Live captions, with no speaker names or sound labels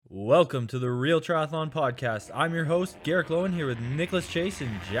Welcome to the Real Triathlon Podcast. I'm your host, Garrick Lowen, here with Nicholas Chase and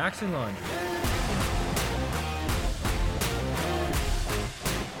Jackson Lund.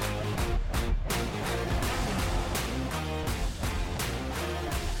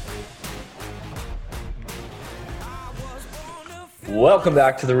 Welcome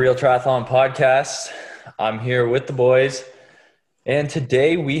back to the Real Triathlon Podcast. I'm here with the boys. And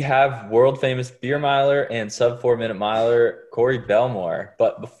today we have world famous beer miler and sub 4 minute miler, Corey Bellemore.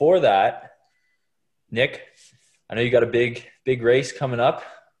 But before that, Nick, I know you got a big race coming up.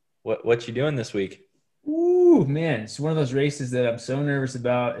 What you doing this week? Ooh, man, it's one of those races that I'm so nervous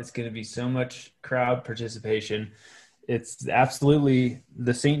about. It's going to be so much crowd participation. It's absolutely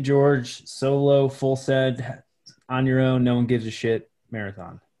the St. George solo full set on your own, no one gives a shit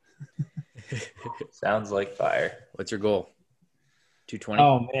marathon. Sounds like fire. What's your goal? 220?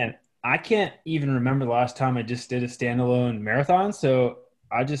 Oh, man. I can't even remember the last time I just did a standalone marathon. So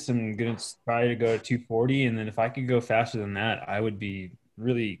I just am going to try to go to 240. And then if I could go faster than that, I would be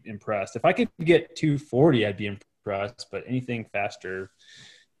really impressed. If I could get 240, I'd be impressed. But anything faster,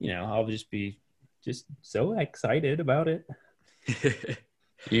 I'll just be so excited about it.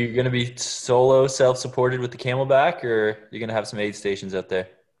 You going to be solo self-supported with the Camelback, or you going to have some aid stations out there?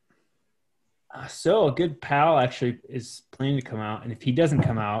 So a good pal actually is planning to come out, and if he doesn't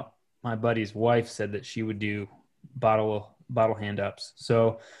come out, my buddy's wife said that she would do bottle hand ups.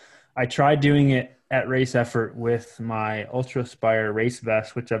 So I tried doing it at Race Effort with my Ultra Spire race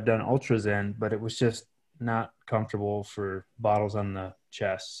vest, which I've done ultras in, but it was just not comfortable for bottles on the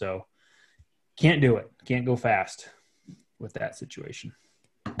chest. So can't do it. Can't go fast with that situation.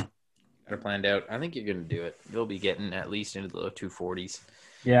 Got it planned out. I think you're going to do it. You'll be getting at least into the low 240s.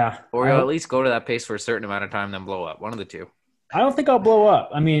 Yeah. Or you'll at least go to that pace for a certain amount of time, then blow up. One of the two. I don't think I'll blow up.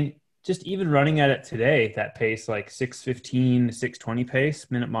 I mean, just even running at it today, that pace, like 6:15, 6:20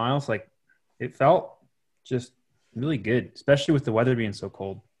 pace, minute miles, like it felt just really good, especially with the weather being so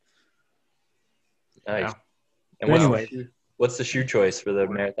cold. Nice. Yeah. And Anyway, what's the shoe choice for the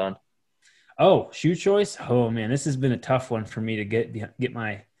marathon? Oh, shoe choice? Oh, man, this has been a tough one for me to get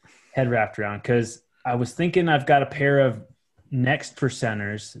my head wrapped around, because I was thinking I've got a pair of next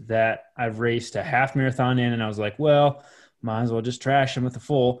percenters that I've raced a half marathon in, and I was like, well, might as well just trash them with the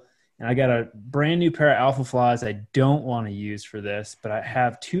full. And I got a brand new pair of Alpha Flies I don't want to use for this, but I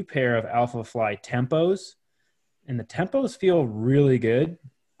have two pair of Alpha Fly Tempos, and the Tempos feel really good.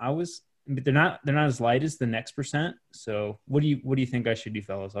 But they're not as light as the next percent. So what do you think I should do,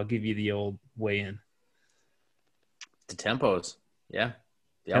 fellas? I'll give you the old weigh in. The Tempos. Yeah.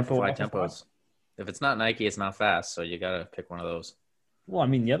 The Tempo, Alpha Fly Tempos. If it's not Nike, it's not fast. So you got to pick one of those. Well, I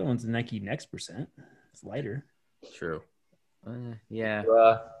mean, the other one's the Nike Next Percent. It's lighter. True. Yeah.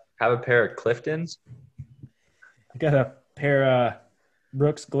 You, have a pair of Cliftons? I got a pair of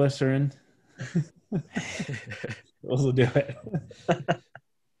Brooks Glycerin. Those will do it.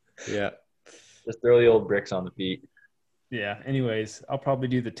 Yeah. Just throw the old bricks on the feet. Yeah. Anyways, I'll probably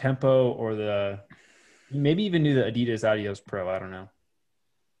do the Tempo or maybe even do the Adidas Adios Pro. I don't know.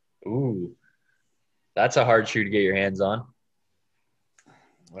 Ooh, that's a hard shoe to get your hands on.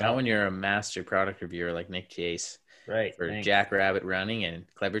 Not when you're a master product reviewer like Nick Chase. Right. For thanks. Jackrabbit running and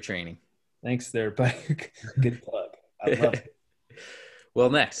clever training. Thanks there, buddy. Good plug. I love it. Well,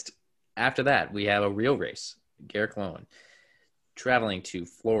 next, after that, we have a real race. Garrick Lowen traveling to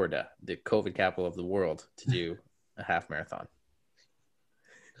Florida, the COVID capital of the world, to do a half marathon.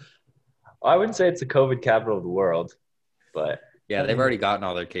 I wouldn't say it's the COVID capital of the world, but Yeah, they've already gotten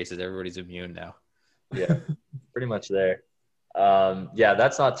all their cases. Everybody's immune now. yeah, pretty much there. Yeah,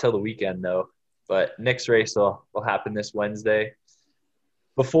 that's not till the weekend though. But Nick's race will happen this Wednesday.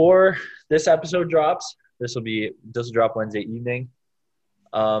 Before this episode drops, this will drop Wednesday evening.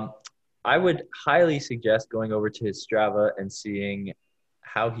 I would highly suggest going over to his Strava and seeing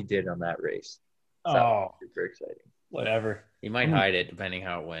how he did on that race. Oh, super exciting. whatever. He might hide it depending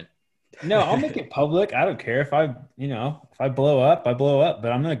how it went. No, I'll make it public. I don't care if I blow up, I blow up,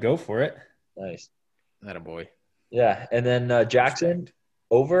 but I'm going to go for it. Nice. Attaboy. Yeah, and then Jackson,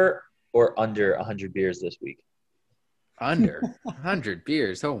 over or under 100 beers this week? Under 100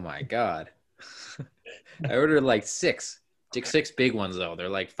 beers. Oh, my God. I ordered like six big ones, though. They're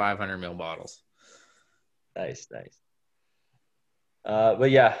like 500 ml bottles. Nice. But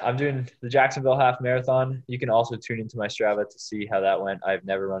yeah, I'm doing the Jacksonville half marathon. You can also tune into my Strava to see how that went. I've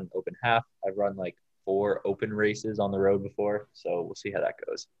never run an open half. I've run like 4 open races on the road before, so we'll see how that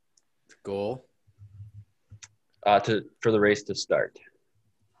goes. Goal? For the race to start.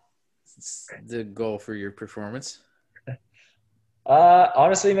 It's the goal for your performance?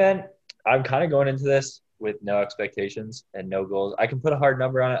 Honestly, man, I'm kind of going into this with no expectations and no goals. I can put a hard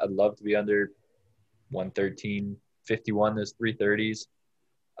number on it. I'd love to be under 113.51, those 330s.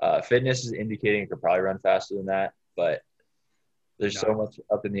 Fitness is indicating I could probably run faster than that, but there's so much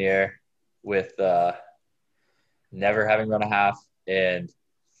up in the air with never having run a half and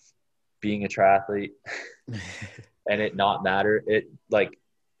being a triathlete and it not matter. It like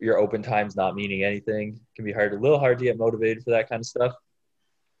your open times not meaning anything can be hard, a little hard to get motivated for that kind of stuff.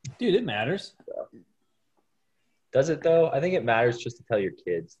 Dude, it matters. Does it though? I think it matters just to tell your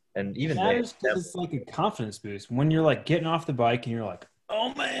kids, and even it matters because it's like a confidence boost when you're like getting off the bike and you're like,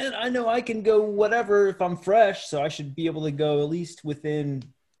 oh man, I know I can go whatever if I'm fresh, so I should be able to go at least within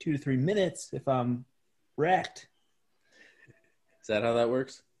 2 to 3 minutes if I'm wrecked. Is that how that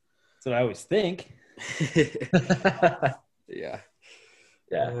works? That's what I always think. Yeah.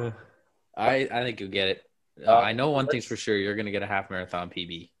 I think you'll get it. I know one thing's for sure. You're going to get a half marathon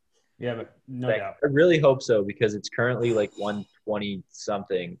PB. Yeah, but no doubt. I really hope so because it's currently like 120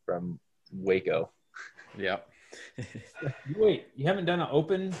 something from Waco. Yeah. Wait, you haven't done an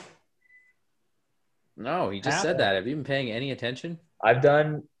open? No, he just said that. Have you been paying any attention? I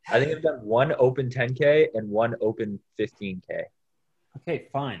think I've done one open 10K and one open 15K. Okay,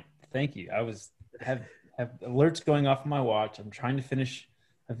 fine. Thank you. I have alerts going off my watch. I'm trying to finish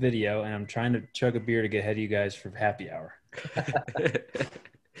a video and I'm trying to chug a beer to get ahead of you guys for happy hour.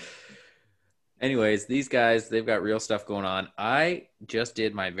 Anyways, these guys, they've got real stuff going on. I just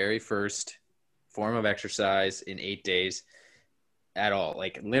did my very first form of exercise in 8 days at all.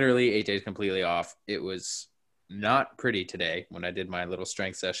 Like literally 8 days completely off. It was not pretty today when I did my little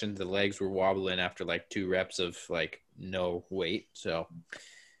strength session. The legs were wobbling after like 2 reps of like no weight. So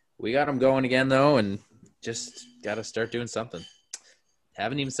we got them going again though, and just got to start doing something.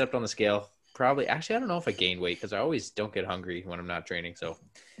 Haven't even stepped on the scale. Probably, actually, I don't know if I gained weight because I always don't get hungry when I'm not training. So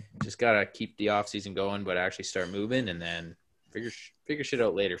just got to keep the off season going, but actually start moving and then figure shit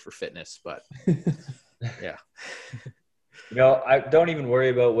out later for fitness. But yeah. I don't even worry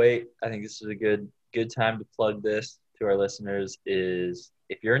about weight. I think this is a good time to plug this to our listeners is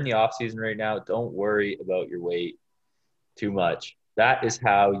if you're in the off season right now, don't worry about your weight too much. That is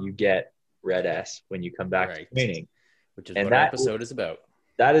how you get red S when you come back to training. Which is what our episode is about.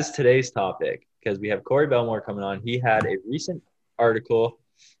 That is today's topic because we have Corey Bellemore coming on. He had a recent article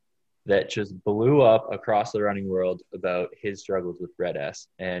that just blew up across the running world about his struggles with red S.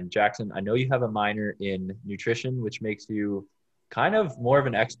 And Jackson, I know you have a minor in nutrition, which makes you kind of more of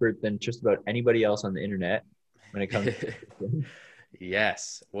an expert than just about anybody else on the internet when it comes to nutrition.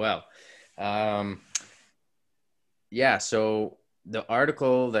 Yes. Well, yeah. So the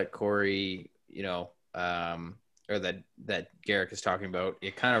article that Corey, or that Garrick is talking about,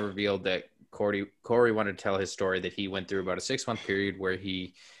 it kind of revealed that Corey wanted to tell his story that he went through about a 6-month period where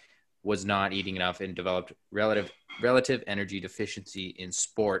he was not eating enough and developed relative energy deficiency in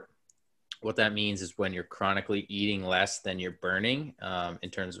sport. What that means is when you're chronically eating less than you're burning in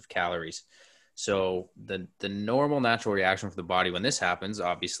terms of calories. So the normal natural reaction for the body when this happens,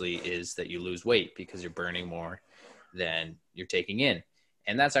 obviously, is that you lose weight because you're burning more than you're taking in.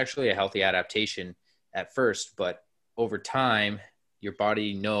 And that's actually a healthy adaptation at first, but over time, your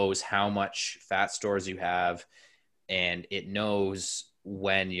body knows how much fat stores you have, and it knows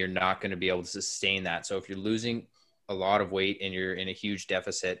when you're not going to be able to sustain that. So if you're losing a lot of weight and you're in a huge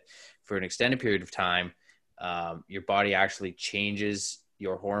deficit for an extended period of time, your body actually changes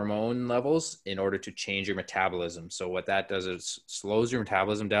your hormone levels in order to change your metabolism. So what that does is slows your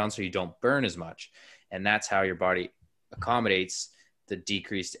metabolism down so you don't burn as much. And that's how your body accommodates the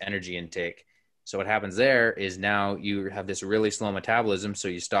decreased energy intake. So what happens there is now you have this really slow metabolism, so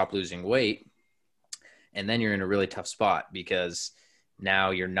you stop losing weight, and then you're in a really tough spot because now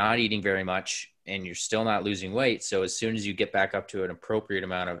you're not eating very much and you're still not losing weight. So as soon as you get back up to an appropriate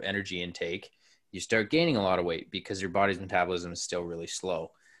amount of energy intake, you start gaining a lot of weight because your body's metabolism is still really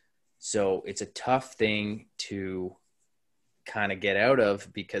slow. So it's a tough thing to kind of get out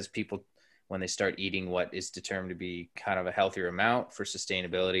of because people, when they start eating what is determined to be kind of a healthier amount for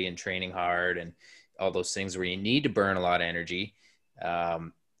sustainability and training hard and all those things where you need to burn a lot of energy,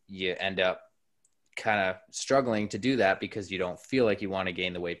 you end up kind of struggling to do that because you don't feel like you want to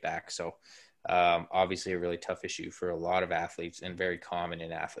gain the weight back. So obviously a really tough issue for a lot of athletes and very common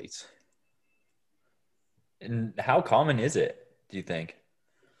in athletes. And how common is it, do you think?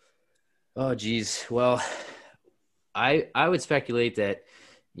 Oh, geez. Well, I would speculate that,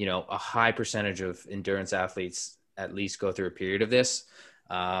 a high percentage of endurance athletes at least go through a period of this.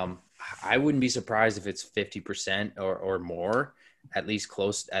 I wouldn't be surprised if it's 50% or more, at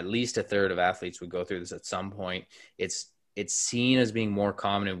least a third of athletes would go through this at some point. It's it's seen as being more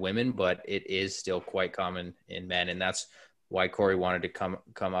common in women, but it is still quite common in men. And that's why Corey wanted to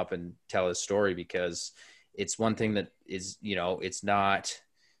come up and tell his story, because it's one thing that is, it's not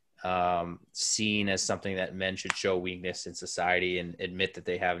seen as something that men should show weakness in society and admit that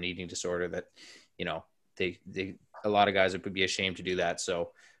they have an eating disorder, that, they a lot of guys would be ashamed to do that.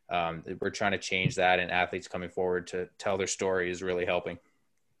 So we're trying to change that, and athletes coming forward to tell their story is really helping.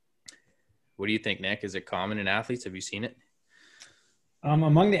 What do you think, Nick? Is it common in athletes? Have you seen it?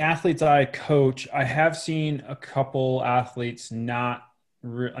 Among the athletes I coach, I have seen a couple athletes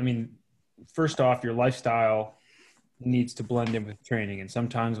first off, your lifestyle needs to blend in with training. And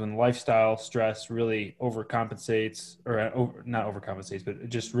sometimes when lifestyle stress really overcompensates, or not overcompensates, but it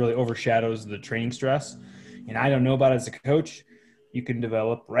just really overshadows the training stress, and I don't know about it as a coach, you can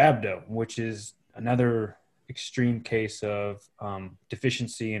develop rhabdo, which is another extreme case of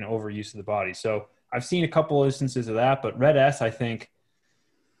deficiency and overuse of the body. So I've seen a couple instances of that, but Red S, I think,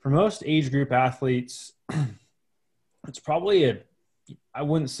 for most age group athletes, it's probably I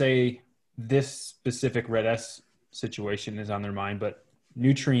wouldn't say this specific Red S situation is on their mind, but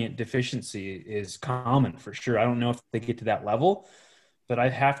nutrient deficiency is common for sure. I don't know if they get to that level, but I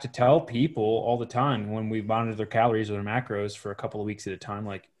have to tell people all the time when we monitor their calories or their macros for a couple of weeks at a time,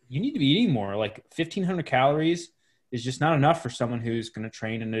 like, you need to be eating more. Like 1,500 calories is just not enough for someone who's going to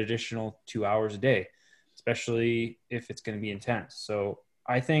train an additional 2 hours a day, especially if it's going to be intense. So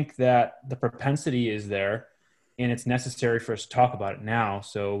I think that the propensity is there, and it's necessary for us to talk about it now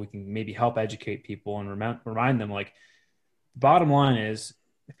so we can maybe help educate people and remind them, like, bottom line is,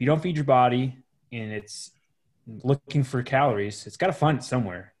 if you don't feed your body and it's looking for calories, it's got to find it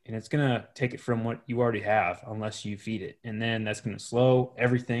somewhere, and it's going to take it from what you already have unless you feed it. And then that's going to slow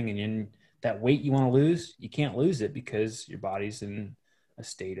everything. And in that weight you want to lose, you can't lose it because your body's in a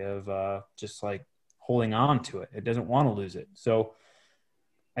state of just like holding on to it. It doesn't want to lose it. So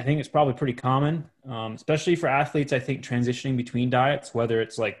I think it's probably pretty common, especially for athletes. I think transitioning between diets, whether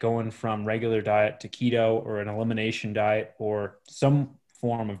it's like going from regular diet to keto or an elimination diet or some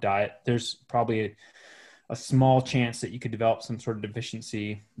form of diet, there's probably a small chance that you could develop some sort of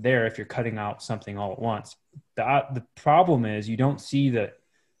deficiency there if you're cutting out something all at once. The problem is you don't see the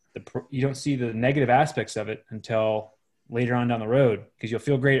negative aspects of it until later on down the road, because you'll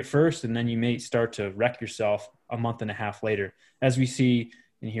feel great at first, and then you may start to wreck yourself a month and a half later, as we see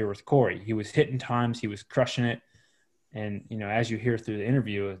in here with Corey. He was hitting times, he was crushing it. And, as you hear through the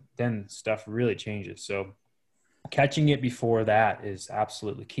interview, then stuff really changes. So catching it before that is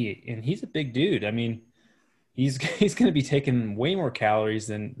absolutely key. And he's a big dude. I mean, he's going to be taking way more calories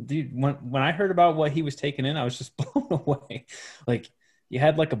than, dude, when I heard about what he was taking in, I was just blown away. Like, you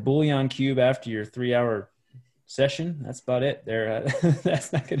had like a bouillon cube after your 3-hour session. That's about it there.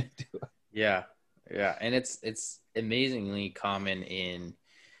 That's not going to do it. Yeah. And it's amazingly common in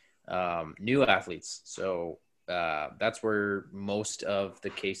new athletes. So that's where most of the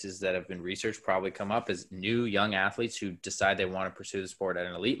cases that have been researched probably come up, as new young athletes who decide they want to pursue the sport at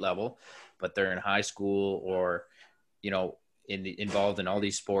an elite level, but they're in high school or, involved in all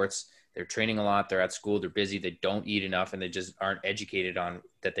these sports. They're training a lot. They're at school. They're busy. They don't eat enough, and they just aren't educated on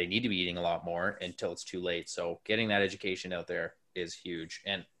that they need to be eating a lot more until it's too late. So getting that education out there is huge.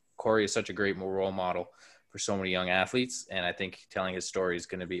 And Corey is such a great role model for so many young athletes. And I think telling his story is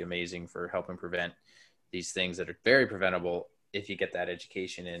going to be amazing for helping prevent these things that are very preventable if you get that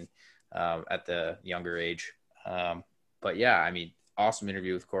education in at the younger age. But yeah, I mean, awesome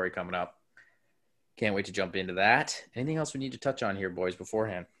interview with Corey coming up. Can't wait to jump into that. Anything else we need to touch on here, boys,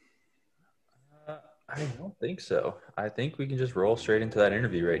 beforehand? I don't think so. I think we can just roll straight into that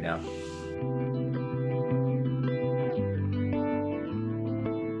interview right now.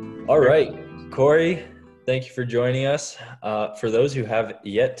 All right, Corey, thank you for joining us. For those who have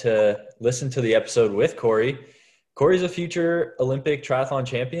yet to listen to the episode with Corey's a future Olympic triathlon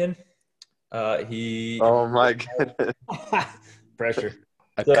champion. Oh my goodness. Pressure.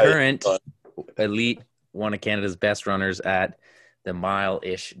 A current elite, one of Canada's best runners at the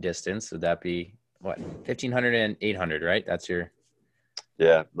mile-ish distance. Would that be what, 1,500 and 800, right? That's your...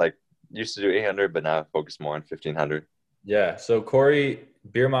 Yeah, like used to do 800, but now I focus more on 1,500. Yeah, so Corey,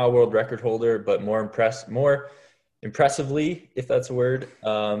 beer mile world record holder, but more impressively, if that's a word,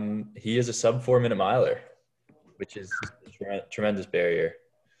 he is a sub 4-minute miler, which is a tremendous barrier.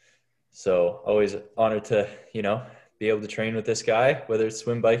 So always honored to, be able to train with this guy, whether it's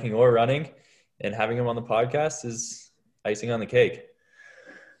swim, biking, or running, and having him on the podcast is icing on the cake.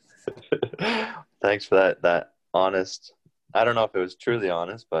 Thanks for that honest. I don't know if it was truly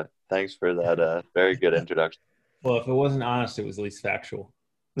honest, but thanks for that very good introduction. Well, if it wasn't honest, it was at least factual.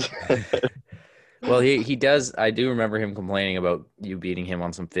 Well, he does. I do remember him complaining about you beating him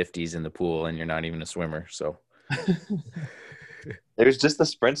on some 50s in the pool, and you're not even a swimmer. So It was just the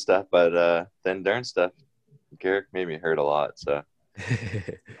sprint stuff, but the endurance stuff, Garrick made me hurt a lot. So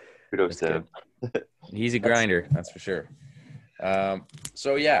kudos that's to good. him. He's a That's grinder, that's for sure.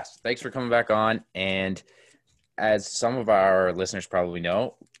 So yes, thanks for coming back on. And as some of our listeners probably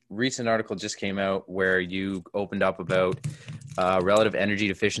know, recent article just came out where you opened up about relative energy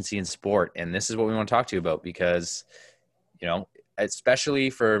deficiency in sport, and this is what we want to talk to you about because, you know, especially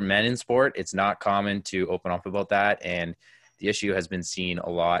for men in sport, it's not common to open up about that, and the issue has been seen a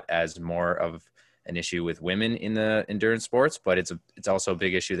lot as more of an issue with women in the endurance sports, but it's also a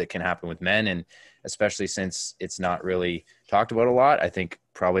big issue that can happen with men, and especially since it's not really talked about a lot, I think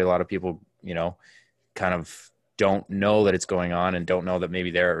probably a lot of people, you know, kind of don't know that it's going on and don't know that maybe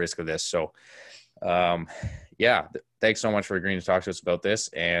they're at risk of this. So, yeah, thanks so much for agreeing to talk to us about this.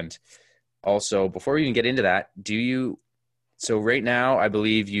 And also, before we even get into that, so right now, I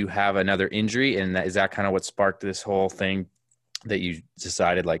believe you have another injury, and is that kind of what sparked this whole thing that you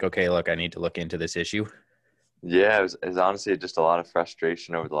decided like, okay, look, I need to look into this issue? Yeah, it was honestly just a lot of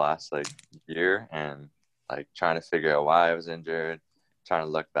frustration over the last like year, and like trying to figure out why I was injured, trying to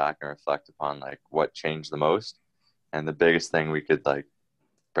look back and reflect upon like what changed the most. And the biggest thing we could like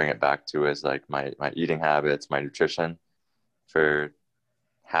bring it back to is like my eating habits, my nutrition. For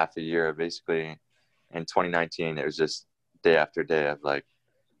half a year, basically in 2019, it was just day after day of like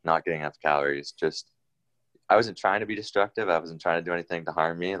not getting enough calories. Just I wasn't trying to be destructive. I wasn't trying to do anything to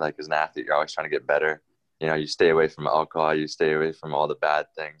harm me. Like as an athlete, you're always trying to get better. You know, you stay away from alcohol, you stay away from all the bad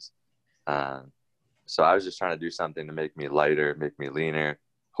things. Um, so I was just trying to do something to make me lighter, make me leaner,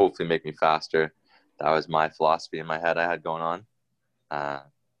 hopefully make me faster. That was my philosophy in my head I had going on. Uh,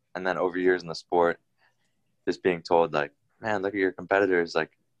 and then over years in the sport, just being told like, man, look at your competitors. Like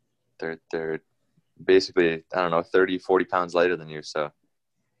they're basically, I don't know, 30, 40 pounds lighter than you. So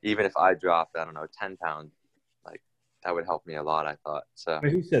even if I dropped, I don't know, 10 pounds, like that would help me a lot, I thought. So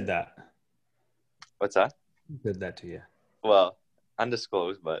Wait, who said that? what's that? Who said that to you? Well,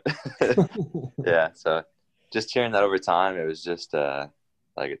 undisclosed, but yeah. So just hearing that over time, it was just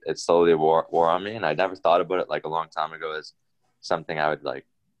like it slowly wore on me. And I never thought about it like a long time ago as something I would like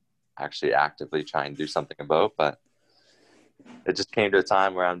actually actively try and do something about. But it just came to a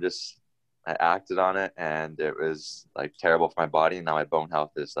time where I acted on it, and it was like terrible for my body. And now my bone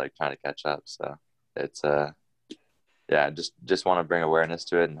health is like trying to catch up. So it's yeah, just want to bring awareness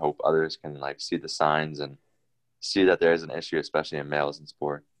to it and hope others can like see the signs and see that there is an issue, especially in males in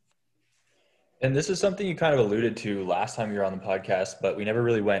sport. And this is something you kind of alluded to last time you were on the podcast, but we never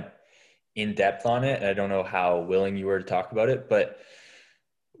really went in depth on it. And I don't know how willing you were to talk about it, but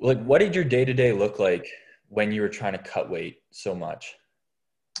like, what did your day-to-day look like when you were trying to cut weight so much?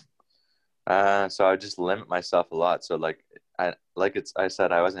 So I just limit myself a lot. So I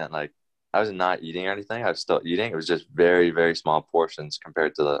said, I wasn't not eating or anything. I was still eating. It was just very, very small portions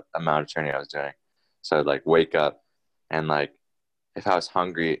compared to the amount of training I was doing. So I'd like wake up and like, if I was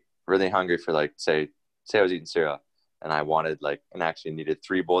hungry, really hungry for like, say I was eating cereal and I wanted like, and actually needed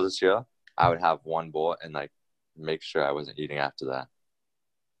 3 bowls of cereal, I would have 1 bowl and like make sure I wasn't eating after that.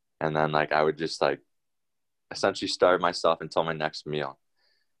 And then like, I would just like essentially starve myself until my next meal.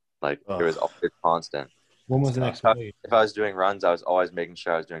 Like it was always constant. When was the So next weight? if I was doing runs, I was always making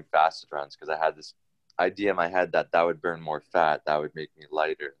sure I was doing fastest runs because I had this idea in my head that would burn more fat, that would make me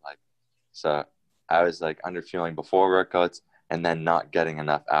lighter. Like, so I was like under fueling before workouts and then not getting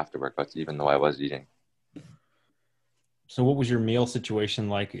enough after workouts, even though I was eating. So what was your meal situation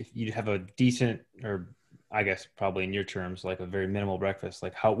like? If you'd have a decent, or I guess probably in your terms, like a very minimal breakfast,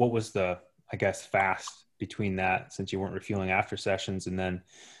 like what was the, I guess, fast between that, since you weren't refueling after sessions, and then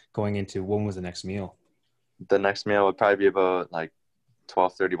going into when was the next meal? The next meal would probably be about like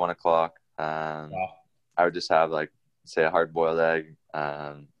 12:30, 1 o'clock. Wow. I would just have like, say, a hard boiled egg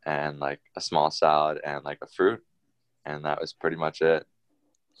and like a small salad and like a fruit. And that was pretty much it.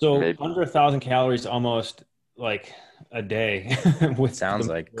 So Maybe. under 1,000 calories, almost like a day. With Sounds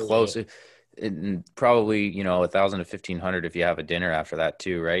the like close. And probably, you know, 1,000 to 1,500 if you have a dinner after that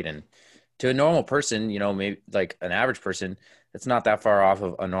too, right? And to a normal person, you know, maybe like an average person, it's not that far off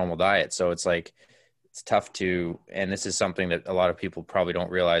of a normal diet. So it's like, it's tough to, and this is something that a lot of people probably don't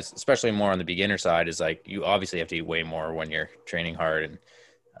realize, especially more on the beginner side, is like, you obviously have to eat way more when you're training hard.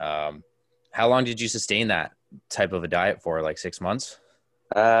 And how long did you sustain that type of a diet for? Like 6 months?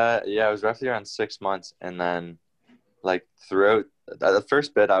 Yeah, it was roughly around 6 months. And then like throughout the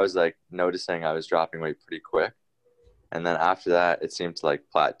first bit, I was like noticing I was dropping weight pretty quick. And then after that, it seemed to like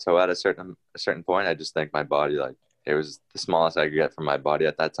plateau at a certain point. I just think my body, like it was the smallest I could get from my body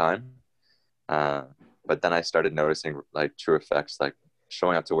at that time. But then I started noticing like true effects, like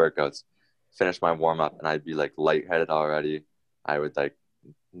showing up to workouts, finish my warm up, and I'd be like lightheaded already. I would like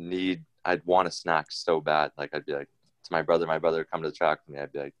I'd want a snack so bad. Like I'd be like to my brother would come to the track with me.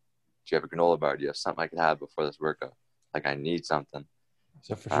 I'd be like, "Do you have a granola bar? Do you have something I could have before this workout? Like I need something."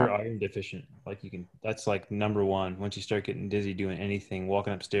 So for sure, iron deficient. Like that's like number one. Once you start getting dizzy doing anything,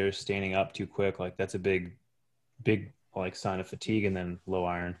 walking upstairs, standing up too quick, like that's a big like sign of fatigue and then low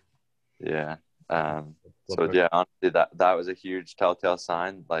iron. Yeah. So yeah, honestly, that was a huge telltale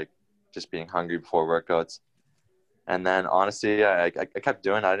sign, like just being hungry before workouts. And then honestly, I kept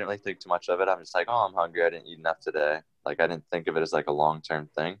doing it. I didn't really think too much of it. I'm just like, oh, I'm hungry. I didn't eat enough today. Like I didn't think of it as like a long-term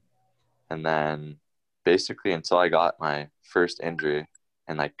thing. And then basically until I got my first injury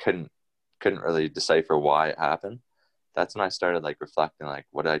and I couldn't really decipher why it happened, that's when I started like reflecting, like,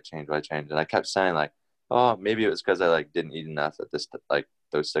 what did I change? What did I change? And I kept saying like, oh, maybe it was because I like didn't eat enough at this, like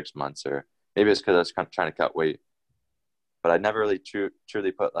those 6 months, or maybe it's because I was kind of trying to cut weight. But I never really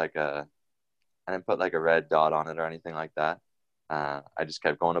truly put like I didn't put like a red dot on it or anything like that. I just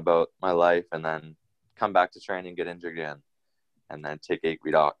kept going about my life and then come back to training, get injured again, and then take 8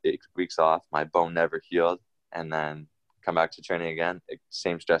 weeks off. My bone never healed, and then come back to training again.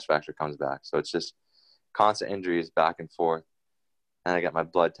 Same stress fracture comes back. So it's just constant injuries back and forth. And I got my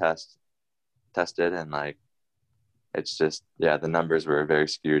blood tested, and like it's just, yeah, the numbers were very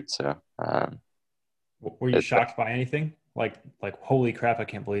skewed. So were you shocked by anything? Like holy crap, I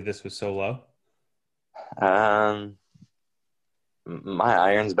can't believe this was so low. My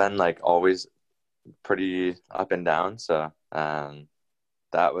iron's been like always pretty up and down, so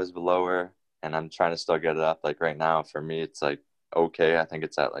that was lower, and I'm trying to still get it up. Like right now for me it's like okay, I think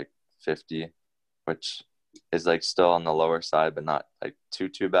it's at like 50, which is like still on the lower side but not like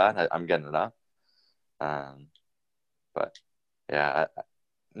too bad. I'm getting it up. But yeah,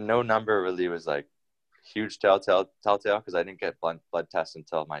 no number really was like huge telltale because I didn't get blood tests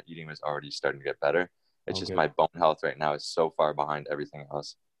until my eating was already starting to get better. It's just my bone health right now is so far behind everything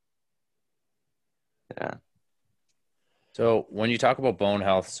else. Yeah. So when you talk about bone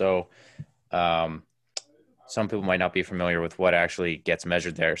health, so some people might not be familiar with what actually gets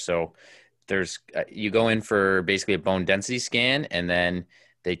measured there. So there's you go in for basically a bone density scan, and then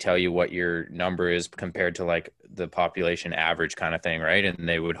they tell you what your number is compared to like the population average kind of thing, right? And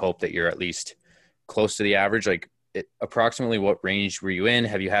they would hope that you're at least close to the average. Like approximately what range were you in?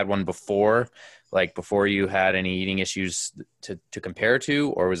 Have you had one before, like before you had any eating issues to compare to,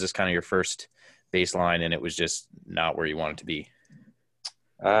 or was this kind of your first baseline and it was just not where you want it to be?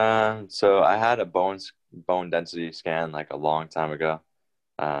 So I had a bone density scan like a long time ago.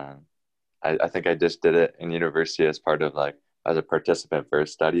 I think I just did it in university as part of like as a participant for a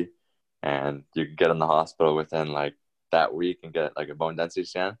study, and you could get in the hospital within like that week and get like a bone density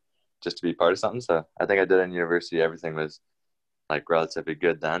scan just to be part of something. So I think I did it in university. Everything was like relatively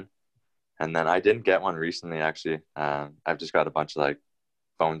good then. And then I didn't get one recently, actually. I've just got a bunch of like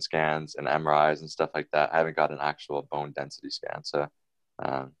bone scans and MRIs and stuff like that. I haven't got an actual bone density scan. So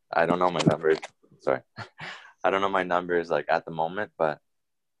I don't know my numbers. Sorry. I don't know my numbers like at the moment, but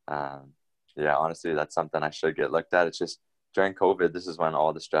yeah, honestly, that's something I should get looked at. It's just during COVID, this is when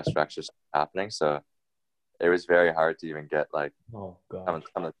all the stress fractures are happening. So it was very hard to even get like some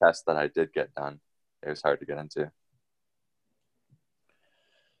of the tests that I did get done. It was hard to get into.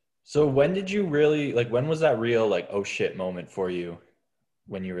 So when did you really like, when was that real like, oh shit moment for you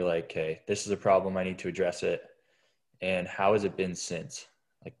when you were like, okay, this is a problem, I need to address it? And how has it been since?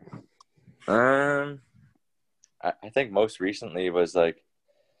 Like, I think most recently was like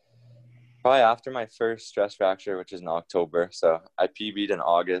probably after my first stress fracture, which is in October. So I PB'd in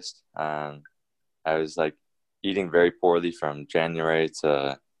August. I was like eating very poorly from January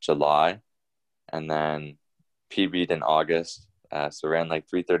to July, and then PB'd in August. So ran like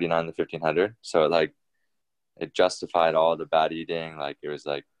 339 to 1500. So like it justified all the bad eating. Like it was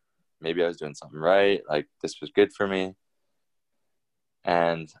like maybe I was doing something right. Like this was good for me.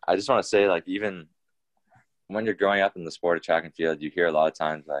 And I just want to say, like, even when you're growing up in the sport of track and field, you hear a lot of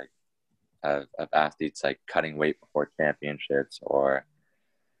times like of athletes like cutting weight before championships, or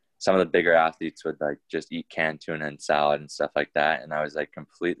some of the bigger athletes would like just eat canned tuna and salad and stuff like that. And I was like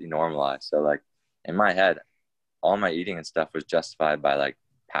completely normalized. So like in my head, all my eating and stuff was justified by like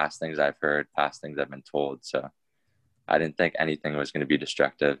past things I've heard, past things I've been told. So I didn't think anything was going to be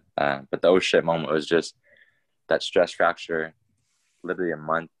destructive. But the oh shit moment was just that stress fracture, literally a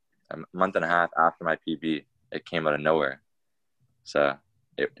month and a half after my PB, it came out of nowhere. So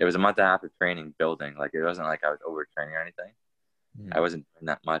it was a month and a half of training, building. Like it wasn't like I was overtraining or anything. I wasn't doing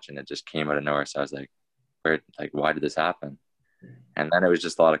that much, and it just came out of nowhere. So I was like, why did this happen? And then it was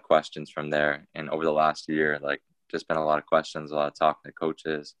just a lot of questions from there. And over the last year, like just been a lot of questions, a lot of talking to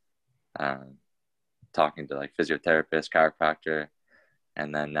coaches, talking to like physiotherapist, chiropractor,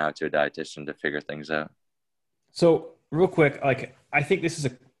 and then now to a dietitian to figure things out. So real quick, like I think this is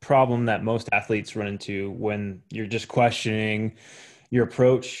a problem that most athletes run into when you're just questioning your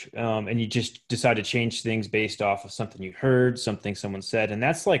approach, and you just decide to change things based off of something you heard, something someone said. And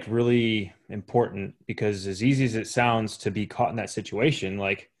that's like really important, because as easy as it sounds to be caught in that situation,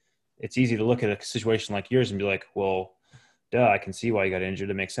 like it's easy to look at a situation like yours and be like, well, duh, I can see why you got injured.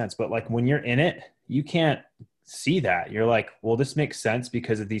 It makes sense. But like when you're in it, you can't see that. You're like, well, this makes sense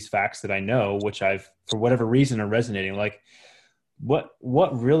because of these facts that I know, which I've, for whatever reason, are resonating. Like what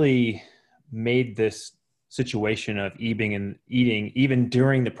really made this situation of eating even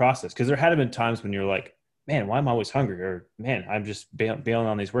during the process? Because there had been times when you're like, man, why am I always hungry? Or man, I'm just bailing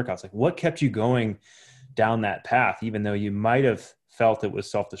on these workouts. Like what kept you going down that path, even though you might have felt it was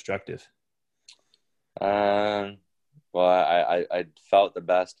self-destructive? Well, I felt the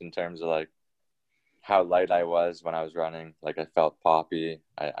best in terms of like how light I was when I was running. Like I felt poppy.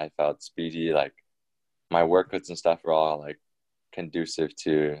 I felt speedy. Like my workouts and stuff were all like conducive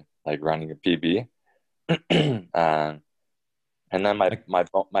to like running a PB. And then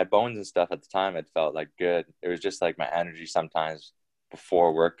my bones and stuff at the time, it felt like good. It was just like my energy sometimes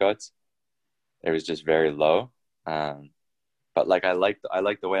before workouts, it was just very low. But like I liked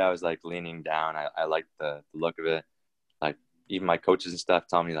the way I was like leaning down. I liked the look of it. Like even my coaches and stuff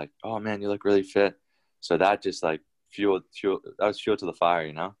tell me like, oh man, you look really fit. So that just like fuel that was fuel to the fire,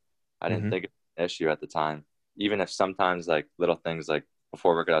 you know. I didn't think it was an issue at the time. Even if sometimes like little things like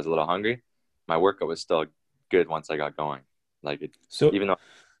before workout I was a little hungry, my workout was still good once I got going. Like it, So even though,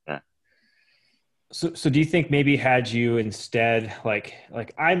 yeah. So do you think maybe had you instead like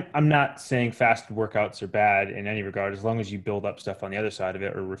I'm not saying fast workouts are bad in any regard, as long as you build up stuff on the other side of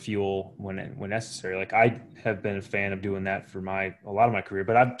it or refuel when necessary. Like I have been a fan of doing that for a lot of my career,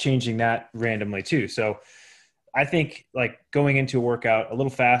 but I'm changing that randomly too. So I think like going into a workout a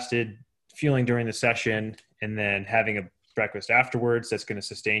little fasted, fueling during the session, and then having a breakfast afterwards that's going to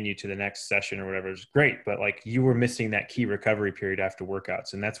sustain you to the next session or whatever is great. But like you were missing that key recovery period after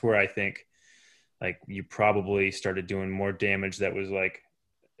workouts, and that's where I think like you probably started doing more damage that was like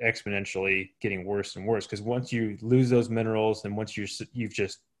exponentially getting worse and worse. Because once you lose those minerals and once you've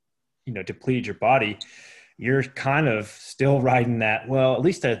just depleted your body, you're kind of still riding that, well, at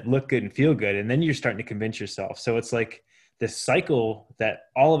least I look good and feel good, and then you're starting to convince yourself. So it's like this cycle that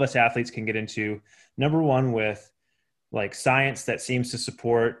all of us athletes can get into. Number one, with like science that seems to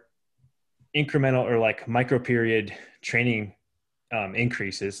support incremental or like micro period training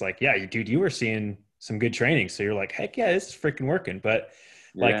increases. Like, yeah, dude, you were seeing some good training. So you're like, heck yeah, this is freaking working. But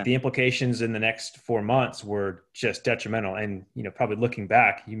like the implications in the next 4 months were just detrimental. And, probably looking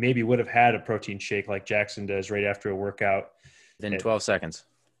back, you maybe would have had a protein shake like Jackson does right after a workout. Within 12 seconds.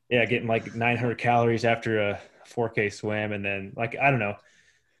 Yeah. Getting like 900 calories after a 4K swim. And then like, I don't know,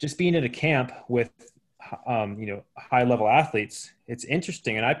 just being at a camp with, high level athletes, it's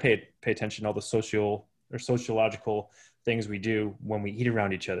interesting. And I pay attention to all the sociological things we do when we eat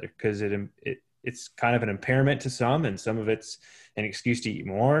around each other, because it's kind of an impairment to some, and some of it's an excuse to eat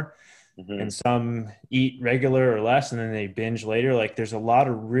more, and some eat regular or less and then they binge later. Like there's a lot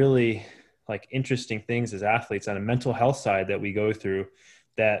of really like interesting things as athletes on a mental health side that we go through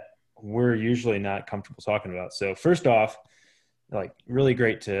that we're usually not comfortable talking about. So first off, like really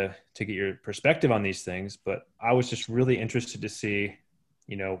great to get your perspective on these things, but I was just really interested to see,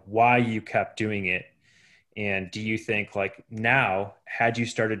 why you kept doing it. And do you think like now, had you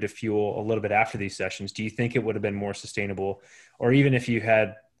started to fuel a little bit after these sessions, do you think it would have been more sustainable? Or even if you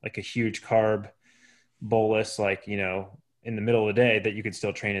had like a huge carb bolus, like, in the middle of the day, that you could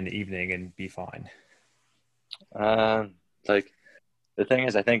still train in the evening and be fine? Like the thing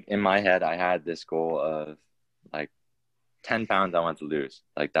is, I think in my head, I had this goal of like 10 pounds I want to lose.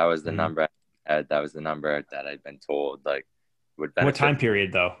 Like that was the number I had. That was the number that I'd been told like would benefit. What time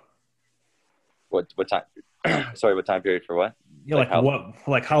period though? What time? Sorry, what time period for what?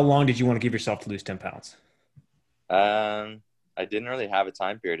 How long did you want to give yourself to lose 10 pounds? I didn't really have a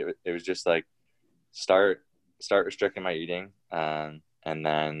time period. It was just like start restricting my eating, and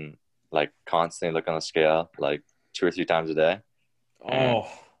then like constantly look on the scale like 2 or 3 times a day. Oh,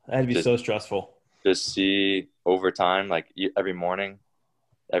 that'd be so stressful. Just see over time, like every morning,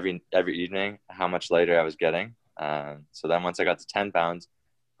 every evening, how much lighter I was getting. So then once I got to 10 pounds,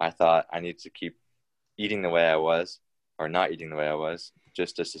 I thought I need to keep eating the way I was, or not eating the way I was,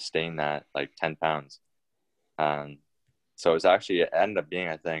 just to sustain that like 10 pounds. So it ended up being,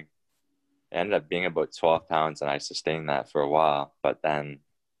 I think, it ended up being about 12 pounds, and I sustained that for a while. But then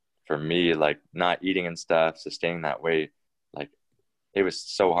for me, like not eating and stuff, sustaining that weight, like it was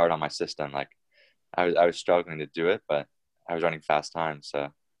so hard on my system. Like I was struggling to do it, but I was running fast times.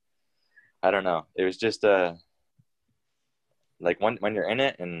 So I don't know. It was just like when you're in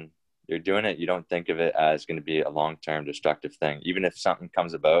it and you're doing it, you don't think of it as going to be a long-term destructive thing. Even if something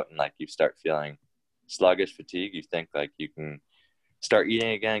comes about and like you start feeling sluggish, fatigue, you think like you can start eating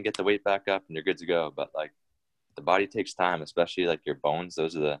again, get the weight back up, and you're good to go. But like the body takes time, especially like your bones.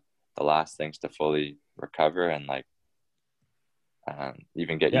 Those are the last things to fully recover and like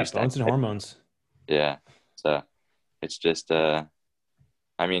even get used to. Bones and hormones. Yeah. So it's just,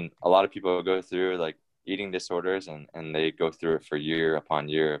 I mean, a lot of people go through like eating disorders and they go through it for year upon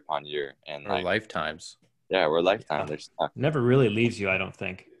year upon year. And Or like, lifetimes. yeah, we're lifetime. They're stuck. Never really leaves you, I don't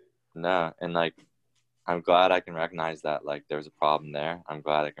think. No. And like, I'm glad I can recognize that like there's a problem there. I'm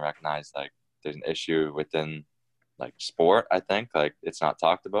glad I can recognize like there's an issue within like sport. I think like it's not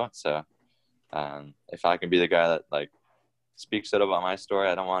talked about. So if I can be the guy that like speaks out about my story,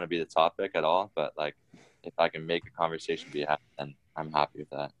 I don't want to be the topic at all, but like if I can make a conversation be happy, then I'm happy with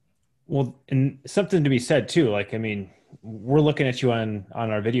that. Well, and something to be said too. Like, I mean, we're looking at you on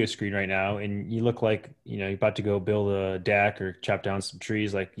our video screen right now, and you look like, you know, you're about to go build a deck or chop down some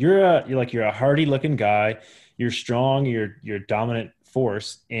trees. Like you're a hardy looking guy. You're strong. You're a dominant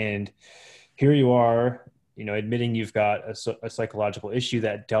force, and here you are, you know, admitting you've got a psychological issue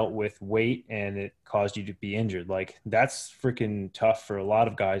that dealt with weight and it caused you to be injured. Like that's freaking tough for a lot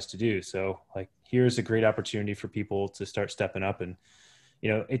of guys to do. So like, here's a great opportunity for people to start stepping up. And, you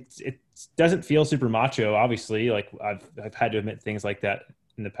know, it doesn't feel super macho, obviously. Like I've had to admit things like that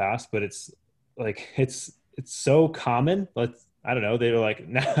in the past, but it's like, it's so common. But I don't know. They were like,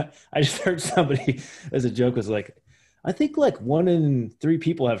 nah, I just heard somebody as a joke was like, I think like 1 in 3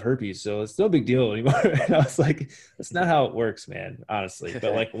 people have herpes, so it's no big deal anymore. And I was like, that's not how it works, man, honestly.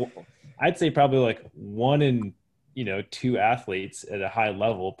 But like, I'd say probably like 1 in, you know, 2 athletes at a high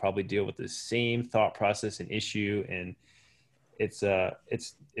level probably deal with the same thought process and issue. And it's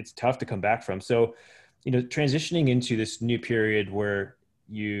tough to come back from. So, you know, transitioning into this new period where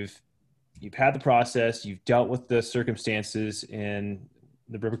you've had the process, you've dealt with the circumstances and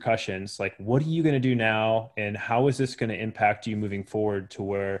the repercussions, like what are you going to do now, and how is this going to impact you moving forward to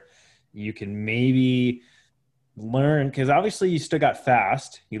where you can maybe learn? Because obviously you still got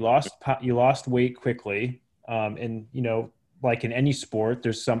fast, you lost weight quickly, and you know, like in any sport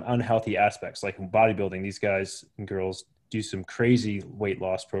there's some unhealthy aspects. Like in bodybuilding, these guys and girls do some crazy weight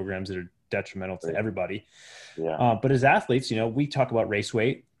loss programs that are detrimental to everybody. But as athletes, you know, we talk about race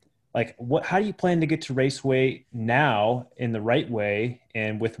weight. Like how do you plan to get to race weight now in the right way,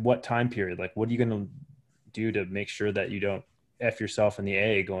 and with what time period? Like, what are you going to do to make sure that you don't F yourself in the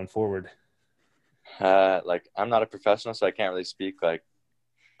A going forward? Like I'm not a professional, so I can't really speak. Like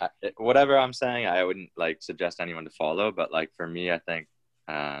whatever I'm saying, I wouldn't like suggest anyone to follow. But like for me, I think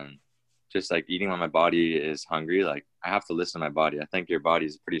just like eating when my body is hungry, like I have to listen to my body. I think your body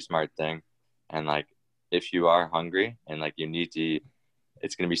is a pretty smart thing. And like, if you are hungry and like you need to eat,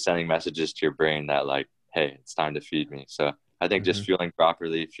 it's going to be sending messages to your brain that like, hey, it's time to feed me. So I think just fueling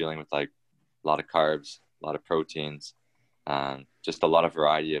properly, fueling with like a lot of carbs, a lot of proteins, just a lot of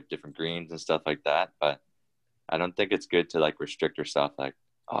variety of different greens and stuff like that. But I don't think it's good to like restrict yourself. Like,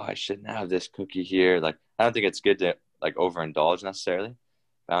 oh, I shouldn't have this cookie here. Like, I don't think it's good to like overindulge necessarily.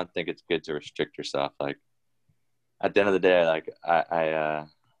 But I don't think it's good to restrict yourself. Like at the end of the day, like I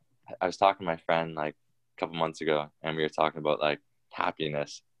was talking to my friend like a couple months ago, and we were talking about like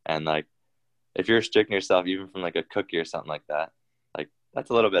happiness, and like if you're restricting yourself even from like a cookie or something like that, like that's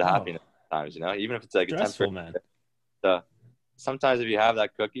a little bit of happiness sometimes, you know, even if it's like stressful, a temporary man. So sometimes if you have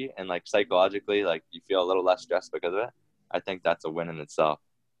that cookie and like psychologically like you feel a little less stressed because of it, I think that's a win in itself.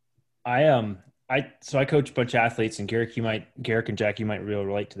 I coach a bunch of athletes, and Garrick and Jack, you might really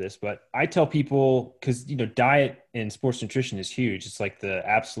relate to this, but I tell people, because you know, diet in sports nutrition is huge. It's like the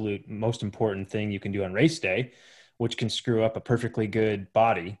absolute most important thing you can do on race day, which can screw up a perfectly good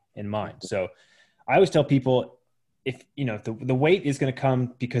body and mind. So I always tell people, if you know, the weight is going to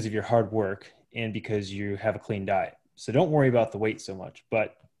come because of your hard work and because you have a clean diet. So don't worry about the weight so much,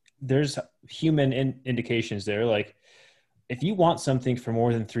 but there's human indications there. Like if you want something for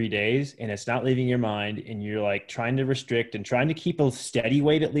more than 3 days and it's not leaving your mind, and you're like trying to restrict and trying to keep a steady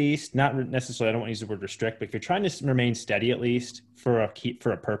weight, at least, not necessarily, I don't want to use the word restrict, but if you're trying to remain steady, at least for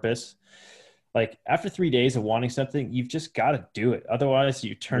a purpose, like after 3 days of wanting something, you've just got to do it. Otherwise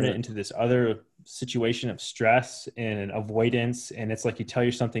you turn it into this other situation of stress and avoidance. And it's like, you tell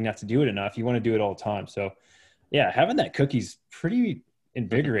yourself something not to do it enough. You want to do it all the time. So yeah, having that cookie's pretty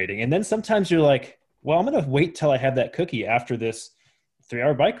invigorating. And then sometimes you're like, well, I'm going to wait till I have that cookie after this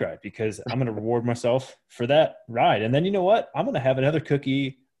 3-hour bike ride because I'm going to reward myself for that ride. And then you know what? I'm going to have another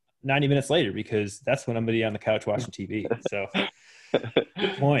cookie 90 minutes later because that's when I'm going to be on the couch watching TV. So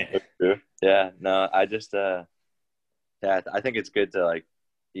good point. Yeah, no, I just yeah, I think it's good to like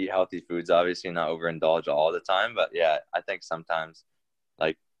eat healthy foods, obviously not overindulge all the time, but yeah, I think sometimes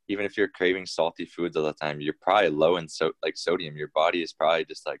like even if you're craving salty foods all the time, you're probably low in sodium. Your body is probably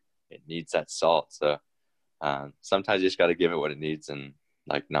just like it needs that salt. So sometimes you just got to give it what it needs and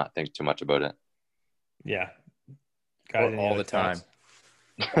like not think too much about it. Yeah. Or all the time.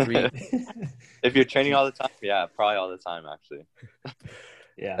 If you're training all the time, yeah, probably all the time actually.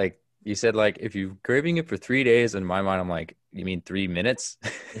 Yeah. Like you said, like if you're craving it for 3 days, in my mind, I'm like, you mean 3 minutes?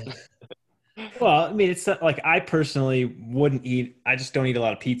 Well, I mean, it's not, like I personally wouldn't eat. I just don't eat a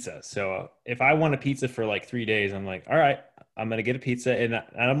lot of pizza. So if I want a pizza for like 3 days, I'm like, all right, I'm gonna get a pizza, and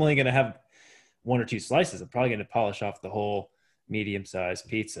I'm only gonna have 1 or 2 slices. I'm probably gonna polish off the whole medium-sized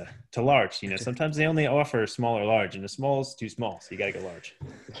pizza to large. You know, sometimes they only offer small or large, and the small is too small, so you gotta go large.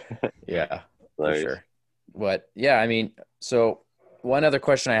 Yeah, for sure. But yeah, I mean, so one other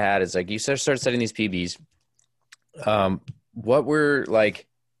question I had is like you started setting these PBs. What were like?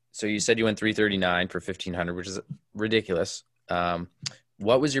 So you said you went 339 for 1500, which is ridiculous.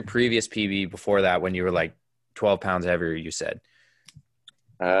 What was your previous PB before that when you were like 12 pounds heavier, you said?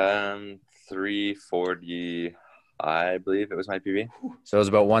 340, I believe it was my PB. So it was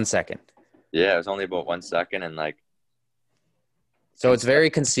about 1 second. Yeah, it was only about 1 second. And like, so it's very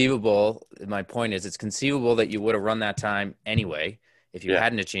conceivable. My point is it's conceivable that you would have run that time anyway if you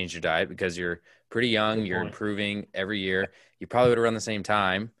hadn't changed your diet because you're pretty young, you're improving every year. You probably would have run the same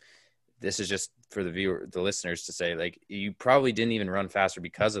time. This is just for the listeners to say, like, you probably didn't even run faster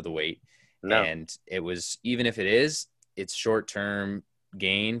because of the weight. No. And it was, even if it is, it's short-term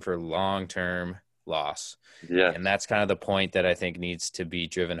gain for long-term loss. Yeah. And that's kind of the point that I think needs to be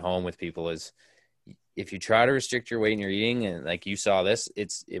driven home with people is if you try to restrict your weight in your eating, and like you saw this,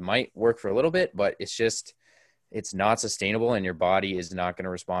 it might work for a little bit, but it's not sustainable and your body is not going to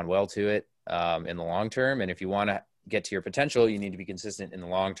respond well to it in the long term. And if you want to get to your potential, you need to be consistent in the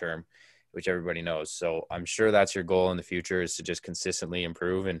long term, which everybody knows. So I'm sure that's your goal in the future is to just consistently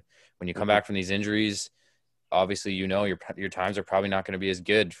improve. And when you come back from these injuries, obviously, you know, your times are probably not going to be as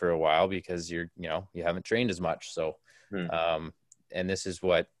good for a while because you haven't trained as much. So, and this is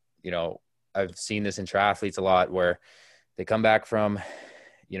what, you know, I've seen this in triathletes a lot where they come back from,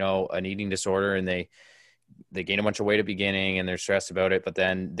 you know, an eating disorder and they gain a bunch of weight at the beginning and they're stressed about it, but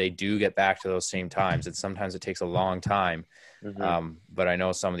then they do get back to those same times. And sometimes it takes a long time. But I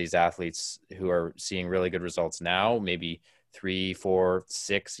know some of these athletes who are seeing really good results now, maybe 3, 4,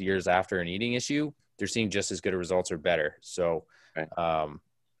 6 years after an eating issue, they're seeing just as good results or better. So,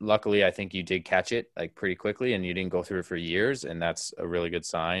 luckily I think you did catch it like pretty quickly and you didn't go through it for years. And that's a really good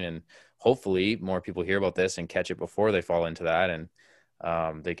sign. And hopefully more people hear about this and catch it before they fall into that.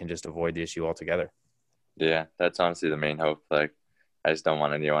 And they can just avoid the issue altogether. Yeah, that's honestly the main hope. Like, I just don't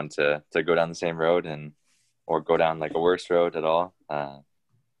want anyone to go down the same road or go down like a worse road at all.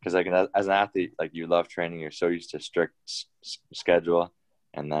 Because like as an athlete, like you love training, you're so used to strict schedule,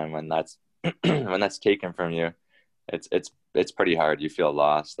 and then when that's when that's taken from you, it's pretty hard. You feel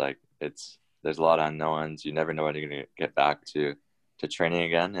lost. Like there's a lot of unknowns. You never know when you're gonna get back to training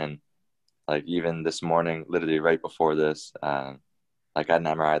again. And like even this morning, literally right before this, like I had an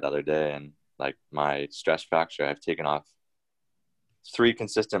MRI the other day, and like my stress fracture, I've taken off 3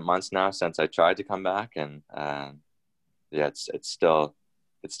 consistent months now since I tried to come back, and yeah, it's still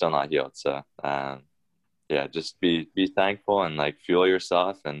not healed. So yeah, just be thankful and like fuel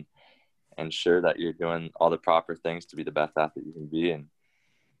yourself and ensure that you're doing all the proper things to be the best athlete you can be. And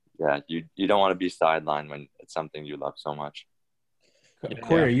yeah, you don't want to be sidelined when it's something you love so much.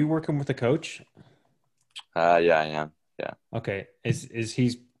 Corey, are you working with a coach? Yeah, I am. Yeah. Okay. Is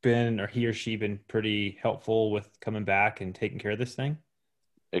he or she been pretty helpful with coming back and taking care of this thing?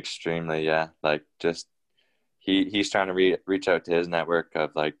 Extremely, yeah. Like just he's trying to reach out to his network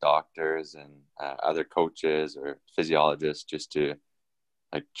of like doctors and other coaches or physiologists just to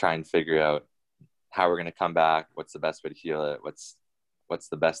like try and figure out how we're going to come back, what's the best way to heal it, what's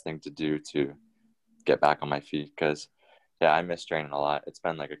the best thing to do to get back on my feet. Because yeah, I miss training a lot. It's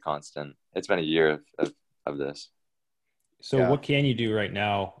been like it's been a year of this. So what can you do right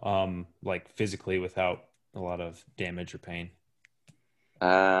now, like physically without a lot of damage or pain?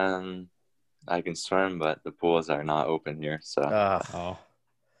 I can swim, but the pools are not open here. So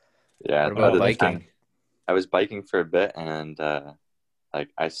yeah. What about biking? I was biking for a bit, and like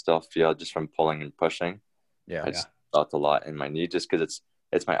I still feel just from pulling and pushing. Yeah. felt a lot in my knee just because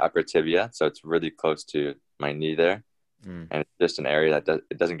it's my upper tibia, so it's really close to my knee there, and it's just an area that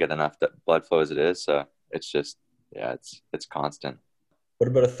it doesn't get enough blood flow as it is, so it's just it's constant. What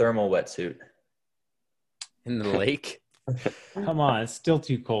about a thermal wetsuit? In the lake? Come on, it's still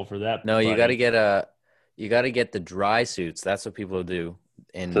too cold for that. No, you buddy. got to get the dry suits. That's what people do.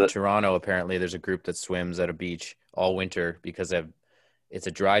 In Toronto, apparently, there's a group that swims at a beach all winter because it's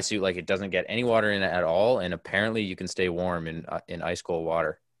a dry suit. Like, it doesn't get any water in it at all, and apparently you can stay warm in ice cold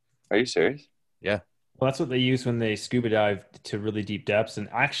water. Are you serious? Yeah. Well, that's what they use when they scuba dive to really deep depths. And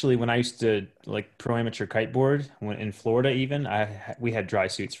actually, when I used to like pro amateur kiteboard, when in Florida, even we had dry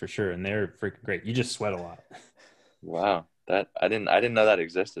suits for sure, and they're freaking great. You just sweat a lot. Wow, that I didn't know that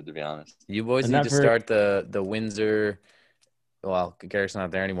existed, to be honest. You boys need to start the Windsor. Well, Garrett's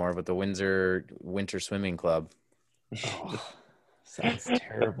not there anymore, but the Windsor Winter Swimming Club. Oh, sounds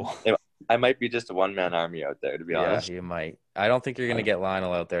terrible. I might be just a one-man army out there, to be honest. Yeah, you might. I don't think you're going to get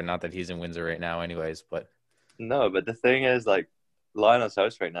Lionel out there. Not that he's in Windsor right now anyways, but. No, but the thing is, like, Lionel's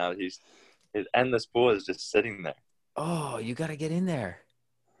house right now, his endless pool is just sitting there. Oh, you got to get in there.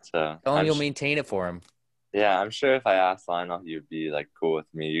 So Tell him you'll maintain it for him. Yeah, I'm sure if I asked Lionel, he would be, like, cool with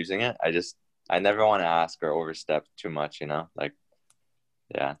me using it. I never want to ask or overstep too much, you know? Like,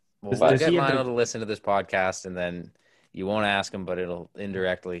 yeah. Well, we'll get Lionel to listen to this podcast, and then you won't ask him, but it'll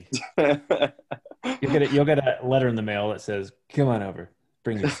indirectly. You'll get a letter in the mail that says, "Come on over,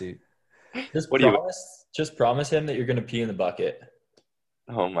 bring your suit." Just promise him that you're going to pee in the bucket.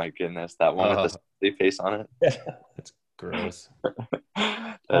 Oh my goodness, that one with the silly face on it. That's gross.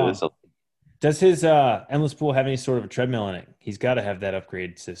 Does his endless pool have any sort of a treadmill in it? He's got to have that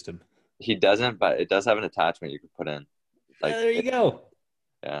upgrade system. He doesn't, but it does have an attachment you can put in. Like, there you go.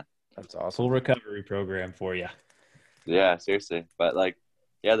 Yeah, that's awesome. Full recovery program for you. Yeah, seriously. But like,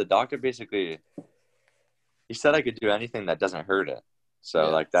 yeah, the doctor basically, he said I could do anything that doesn't hurt it. So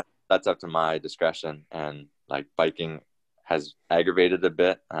like that's up to my discretion. And like biking has aggravated a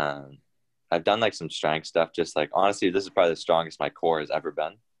bit. I've done like some strength stuff. Just like, honestly, this is probably the strongest my core has ever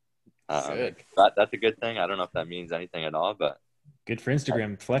been. Good. That's a good thing. I don't know if that means anything at all, but good for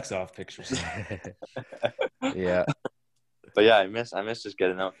Instagram flex off pictures. Yeah. But yeah, I miss just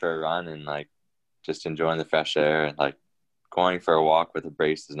getting out for a run and like just enjoying the fresh air, and like going for a walk with a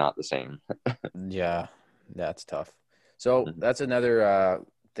brace is not the same. Yeah, that's tough. So that's another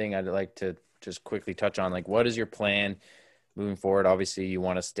thing I'd like to just quickly touch on. Like, what is your plan moving forward? Obviously, you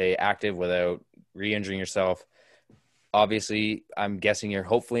want to stay active without re-injuring yourself. Obviously, I'm guessing you're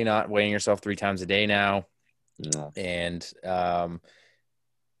hopefully not weighing yourself 3 times a day now. No. And,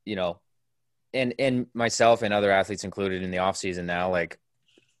 you know, and myself and other athletes included in the off season now, like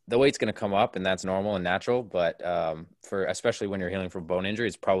the weight's going to come up and that's normal and natural. But especially when you're healing from bone injury,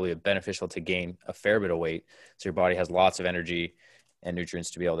 it's probably beneficial to gain a fair bit of weight. So your body has lots of energy and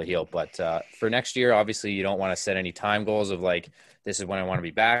nutrients to be able to heal. But for next year, obviously you don't want to set any time goals of like, this is when I want to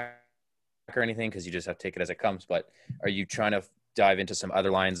be back or anything, because you just have to take it as it comes. But are you trying to dive into some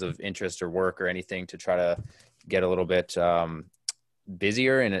other lines of interest or work or anything to try to get a little bit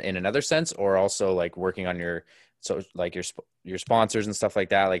busier in another sense, or also like working on your sponsors and stuff like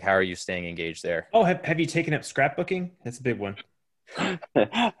that? Like, how are you staying engaged there? Oh, have you taken up scrapbooking? That's a big one. I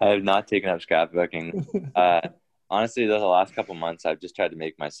have not taken up scrapbooking. Honestly, the last couple months, I've just tried to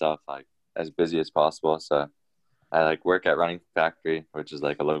make myself like as busy as possible. So I like work at Running Factory, which is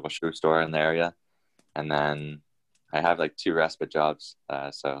like a local shoe store in the area. And then I have like 2 respite jobs.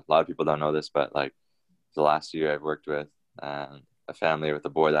 So a lot of people don't know this, but like the last year I've worked with a family with a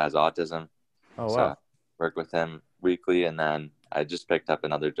boy that has autism. Oh, wow. So I work with him weekly. And then I just picked up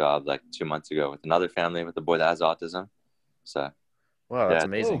another job like 2 months ago with another family with a boy that has autism. So wow, that's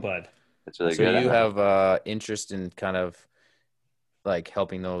amazing. Oh, bud. It's really so good. So you have interest in kind of like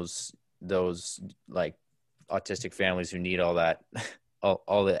helping those like autistic families who need all that,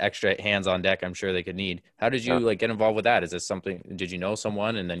 all the extra hands on deck I'm sure they could need. How did you like get involved with that? Is this something, did you know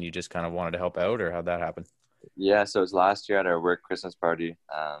someone and then you just kind of wanted to help out, or how'd that happen? Yeah, so it was last year at our work Christmas party.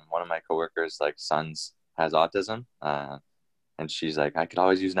 One of my coworkers, like, sons has autism, and she's like, I could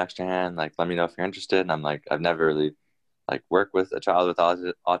always use an extra hand. Like, let me know if you're interested. And I'm like, I've never really like worked with a child with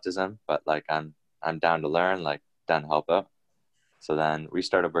autism, but like I'm down to learn, like down to help out. So then we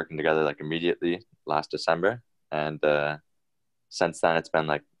started working together like immediately last December, and since then it's been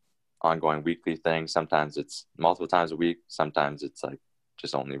like ongoing weekly thing. Sometimes it's multiple times a week, sometimes it's like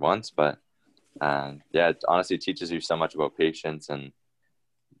just only once, but yeah, it honestly teaches you so much about patience, and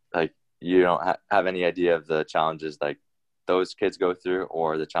like you don't have any idea of the challenges like those kids go through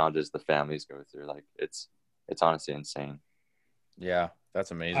or the challenges the families go through. Like it's honestly insane. Yeah,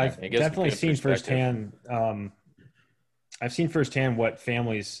 that's amazing. I've definitely seen firsthand I've seen firsthand what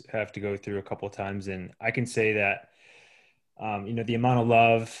families have to go through a couple of times, and I can say that the amount of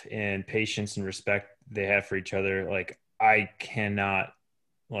love and patience and respect they have for each other, like I cannot,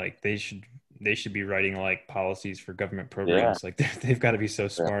 like they should be writing like policies for government Yeah. programs. Like they've got to be so Yeah.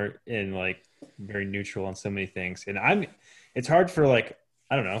 smart and like very neutral on so many things. And it's hard for like,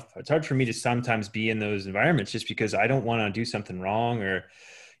 I don't know, it's hard for me to sometimes be in those environments just because I don't want to do something wrong or,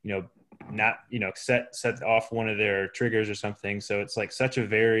 not, set off one of their triggers or something. So it's like such a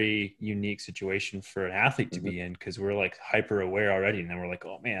very unique situation for an athlete to Mm-hmm. be in because we're like hyper aware already. And then we're like,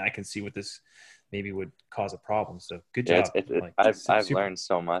 oh man, I can see what this maybe would cause a problem. So good Yeah, job. Like, I've super. learned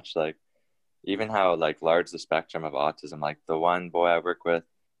so much, like even how like large the spectrum of autism. Like the one boy I work with,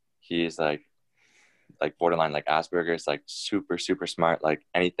 he's like borderline like Asperger's, like super super smart. Like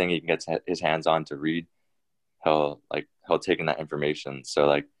anything he can get his hands on to read, he'll take in that information. So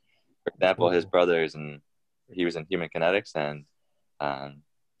like for example, his brothers and he was in human kinetics and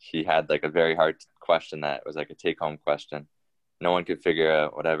he had like a very hard question that was like a take home question. No one could figure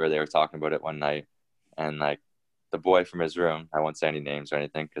out whatever they were talking about it one night, and like the boy from his room, I won't say any names or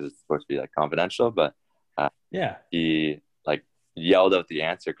anything because it's supposed to be like confidential, but Yeah. he like yelled out the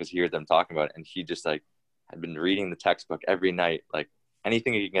answer because he heard them talking about it, and he just like had been reading the textbook every night, like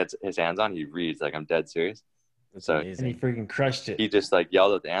anything he can get his hands on he reads. Like I'm dead serious. That's So And he amazing. freaking crushed it. he just like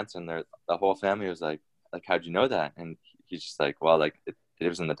yelled out the answer, and the whole family was like how'd you know that? And he's just like, well, like it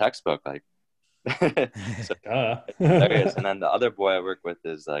was in the textbook, like. So hilarious. And then the other boy I work with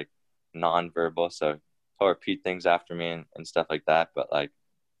is like nonverbal, so he'll repeat things after me and stuff like that. But like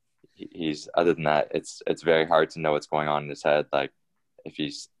he's other than that, it's very hard to know what's going on in his head. Like if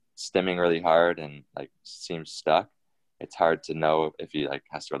he's stimming really hard and like seems stuck, it's hard to know if he like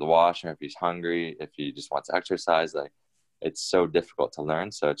has to go to the washroom, if he's hungry, if he just wants to exercise. Like it's so difficult to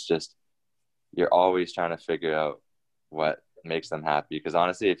learn. So it's just you're always trying to figure out what makes them happy, because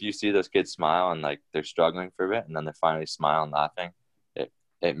honestly if you see those kids smile and like they're struggling for a bit and then they finally smile and laughing,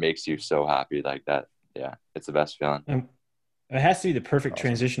 it makes you so happy. Like that, yeah, it's the best feeling. And it has to be the perfect Awesome.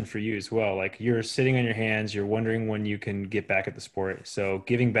 transition for you as well. Like you're sitting on your hands, you're wondering when you can get back at the sport. So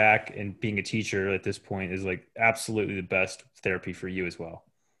giving back and being a teacher at this point is like absolutely the best therapy for you as well.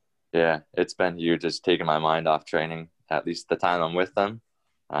 Yeah, it's been huge, just taking my mind off training, at least the time I'm with them,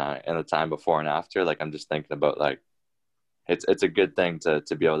 and the time before and after. Like I'm just thinking about like it's a good thing to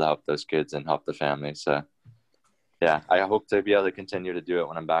be able to help those kids and help the family. So yeah, I hope to be able to continue to do it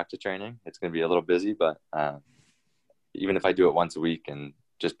when I'm back to training. It's going to be a little busy, but even if I do it once a week and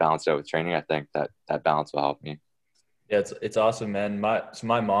just balance it out with training, I think that balance will help me. Yeah, it's awesome, man.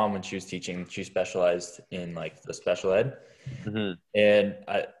 My mom, when she was teaching, she specialized in like the special ed, Mm-hmm. and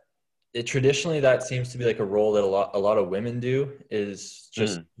traditionally that seems to be like a role that a lot of women do, is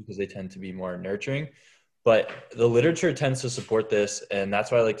just because they tend to be more nurturing. But the literature tends to support this, and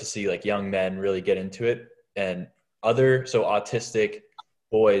that's why I like to see like young men really get into it. And so autistic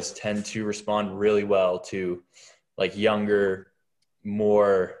boys tend to respond really well to like younger,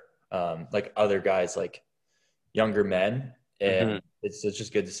 more like other guys, like younger men. And it's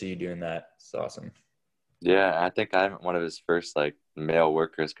just good to see you doing that. It's awesome. Yeah, I think I'm one of his first like male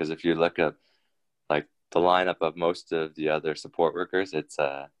workers, because if you look up like the lineup of most of the other support workers, it's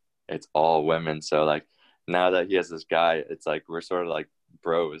all women. So like now that he has this guy, it's like we're sort of like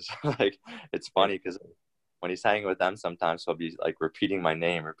bros. Like it's funny because when he's hanging with them, sometimes he'll be like repeating my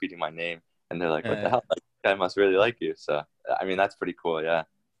name, and they're like, "What the hell? Like, this guy must really like you." So I mean, that's pretty cool. Yeah,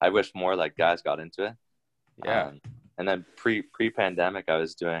 I wish more like guys got into it. Yeah. And then pre-pandemic, I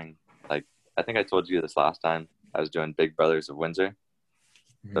was doing like, I think I told you this last time, I was doing Big Brothers of Windsor.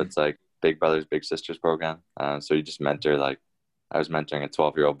 So it's like Big Brothers Big Sisters program. So you just mentor, like I was mentoring a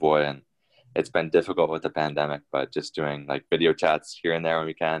 12-year-old boy, and it's been difficult with the pandemic, but just doing like video chats here and there when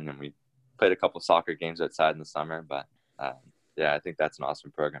we can, and we played a couple soccer games outside in the summer. But yeah, I think that's an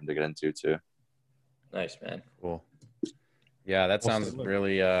awesome program to get into too. Nice, man. Cool. Yeah, that sounds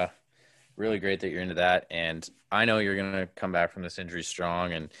really really great that you're into that. And I know you're going to come back from this injury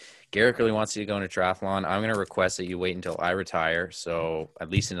strong, and Garrett really wants you to go into triathlon. I'm going to request that you wait until I retire. So at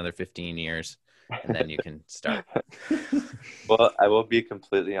least another 15 years, and then you can start. Well, I will be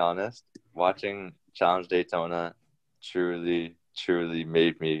completely honest. Watching Challenge Daytona truly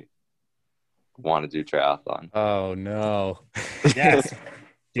made me want to do triathlon. Oh no. Yes.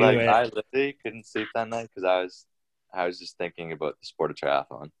 Do Like it. I literally couldn't sleep that night because I was just thinking about the sport of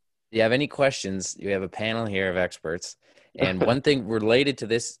triathlon. If you have any questions, you have a panel here of experts. And one thing related to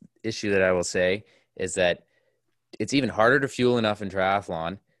this issue that I will say is that it's even harder to fuel enough in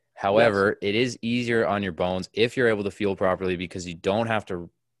triathlon. However, It is easier on your bones if you're able to fuel properly, because you don't have to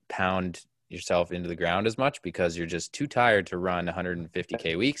pound, yourself into the ground as much because you're just too tired to run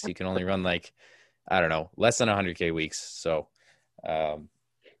 150K weeks. You can only run like, I don't know, less than 100K weeks. So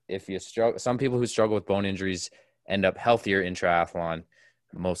if you struggle, some people who struggle with bone injuries end up healthier in triathlon,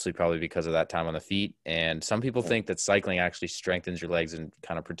 mostly probably because of that time on the feet. And some people think that cycling actually strengthens your legs and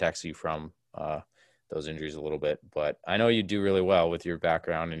kind of protects you from those injuries a little bit. But I know you do really well with your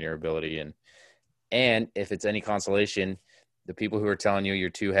background and your ability. And if it's any consolation, the people who are telling you you're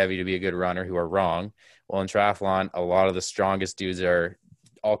too heavy to be a good runner who are wrong. Well, in triathlon, a lot of the strongest dudes are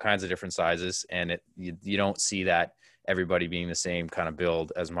all kinds of different sizes, and you don't see that everybody being the same kind of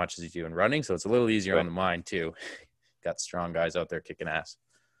build as much as you do in running. So it's a little easier on the mind too. Got strong guys out there kicking ass.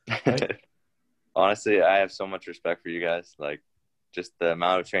 Right? Honestly, I have so much respect for you guys. Like, just the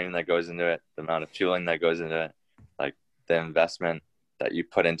amount of training that goes into it, the amount of fueling that goes into it, like the investment that you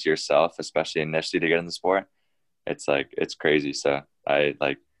put into yourself, especially initially to get in the sport. It's crazy. So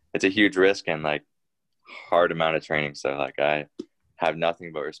it's a huge risk and like hard amount of training. So like I have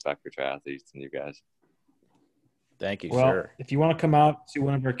nothing but respect for triathletes and you guys. Thank you, Well, sir. if you want to come out to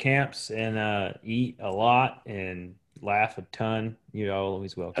one of our camps and eat a lot and laugh a ton, you're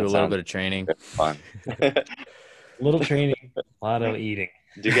always welcome. Do a little bit of training. Fun. A little training, a lot of eating.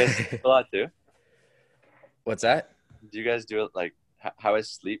 Do you guys do a lot too? What's that? Do you guys do it like how is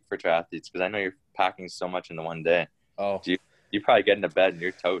sleep for triathletes? Because I know you're packing so much into one day. Oh, you probably get into bed and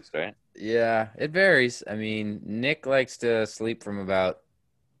you're toast, right? yeah, it varies. I mean, Nick likes to sleep from about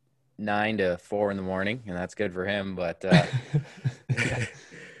 9 to 4 in the morning, and that's good for him. But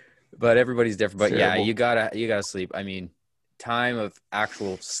but everybody's different. But yeah, you gotta sleep. I mean, time of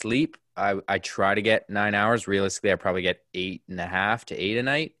actual sleep, I try to get 9 hours. Realistically, I probably get 8.5 to 8 a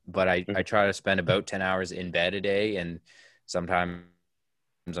night. But I try to spend about 10 hours in bed a day, and sometimes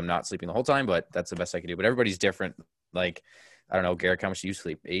I'm not sleeping the whole time, but that's the best I can do. But everybody's different. Like, I don't know, Garrick, how much do you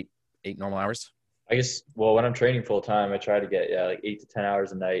sleep? Eight normal hours? I guess, well, when I'm training full time, I try to get, like 8 to 10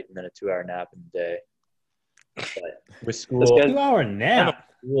 hours a night and then a 2-hour nap in the day. But with school, 2-hour nap.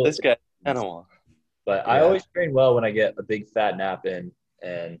 This guy, animal. But I always train well when I get a big fat nap in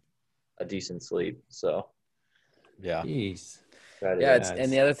and a decent sleep. So, Yeah. Jeez.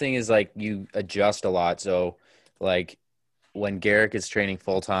 And the other thing is like you adjust a lot. So like when Garrick is training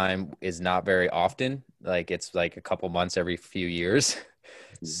full time is not very often. Like it's like a couple months every few years.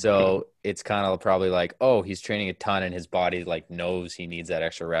 So it's kind of probably like, oh, he's training a ton and his body like knows he needs that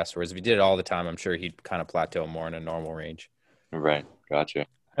extra rest. Whereas if he did it all the time, I'm sure he'd kind of plateau more in a normal range. Right. Gotcha.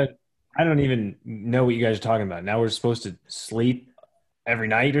 I don't even know what you guys are talking about. Now we're supposed to sleep every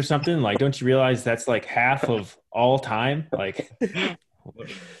night or something. Like, don't you realize that's like half of all time? Like,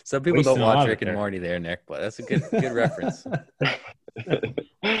 some people don't watch Rick and Morty there, Nick, but that's a good reference.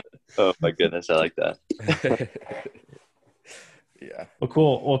 Oh my goodness, I like that. Yeah. Well,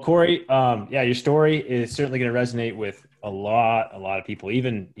 cool. Well, Corey, your story is certainly going to resonate with a lot of people.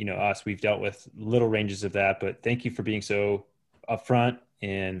 Even us, we've dealt with little ranges of that. But thank you for being so upfront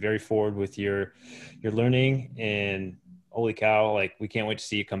and very forward with your learning. And holy cow, like we can't wait to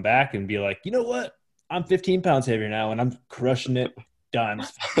see you come back and be like, you know what? I'm 15 pounds heavier now, and I'm crushing it. Done.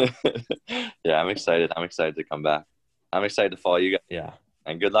 Yeah, I'm excited. I'm excited to come back. I'm excited to follow you guys. Yeah.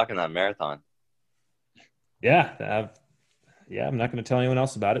 And good luck in that marathon. Yeah. I'm not going to tell anyone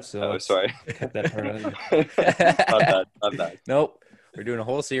else about it. So sorry. Cut that part out. Not bad. Nope. We're doing a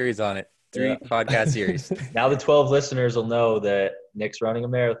whole series on it. 3 podcast series. now the 12 listeners will know that Nick's running a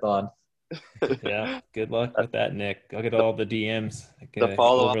marathon. Yeah. Good luck with that, Nick. Look at all the DMs. The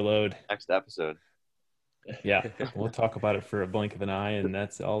follow overload. Next episode. Yeah. We'll talk about it for a blink of an eye, and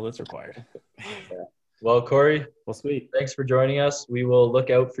that's all that's required. Yeah. Well, Corey, Sweet. Thanks for joining us. We will look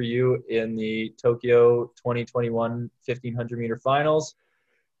out for you in the Tokyo 2021 1500-meter finals.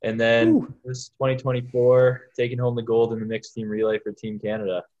 And then this 2024, taking home the gold in the mixed team relay for Team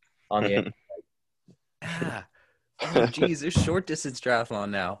Canada on the Oh, geez, there's short distance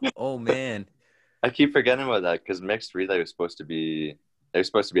triathlon now. Oh, man. I keep forgetting about that because mixed relay was supposed to be – they were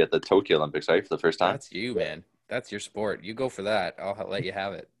supposed to be at the Tokyo Olympics, right, for the first time? That's you, man. That's your sport. You go for that. I'll let you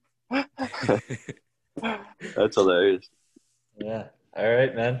have it. That's hilarious. Yeah. All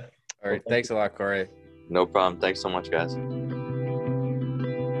right, man. All right. Thanks a lot, Corey. No problem. Thanks so much, guys.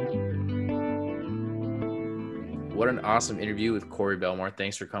 What an awesome interview with Corey Bellemore.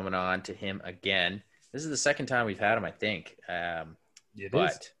 Thanks for coming on to him again. This is the second time we've had him, I think.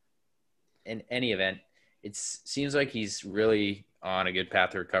 But in any event, it seems like he's really on a good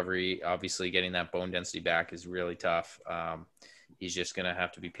path to recovery. Obviously, getting that bone density back is really tough. He's just going to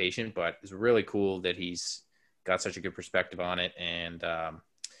have to be patient, but it's really cool that he's got such a good perspective on it. And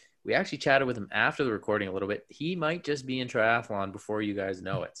we actually chatted with him after the recording a little bit. He might just be in triathlon before you guys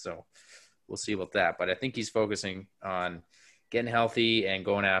know it. So we'll see about that. But I think he's focusing on getting healthy and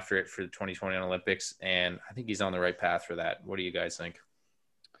going after it for the 2020 Olympics. And I think he's on the right path for that. What do you guys think?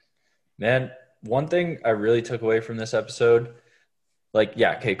 Man, one thing I really took away from this episode, like,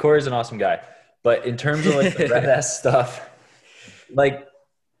 yeah, okay, Corey's an awesome guy. But in terms of like the Red S stuff, like,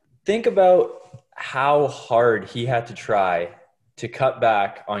 think about how hard he had to try to cut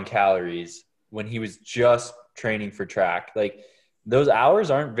back on calories when he was just training for track. Like, those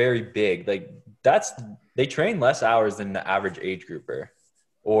hours aren't very big. Like, they train less hours than the average age grouper,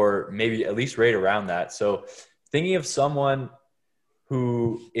 or maybe at least right around that. So thinking of someone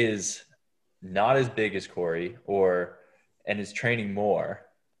who is not as big as Corey and is training more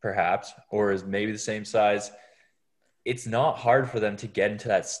perhaps, or is maybe the same size, it's not hard for them to get into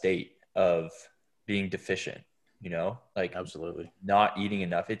that state of being deficient, like Absolutely. not eating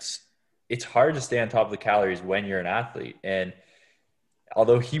enough. It's hard to stay on top of the calories when you're an athlete. And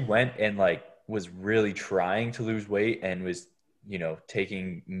although he went and like was really trying to lose weight and was,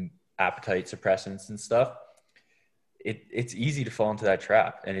 taking appetite suppressants and stuff, it's easy to fall into that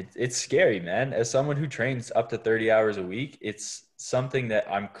trap. And it's scary, man. As someone who trains up to 30 hours a week, it's something that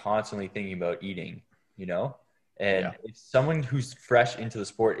I'm constantly thinking about eating, And if someone who's fresh into the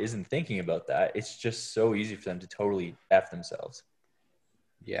sport isn't thinking about that, it's just so easy for them to totally F themselves.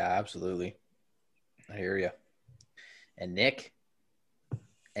 Yeah, absolutely. I hear you. And Nick,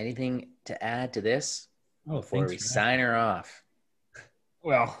 anything to add to this before we sign her off?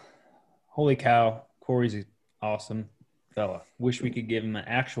 Well, holy cow, Corey's an awesome fella. Wish we could give him an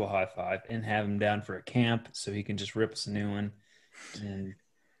actual high five and have him down for a camp so he can just rip us a new one, and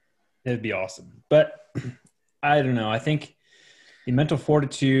it'd be awesome. But I don't know. I think the mental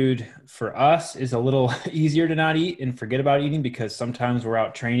fortitude for us is a little easier to not eat and forget about eating, because sometimes we're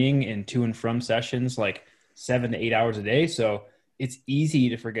out training in to and from sessions like 7 to 8 hours a day. So it's easy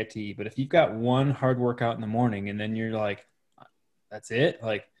to forget to eat. But if you've got one hard workout in the morning and then you're like, that's it,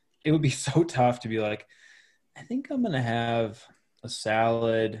 like, it would be so tough to be like, I think I'm going to have a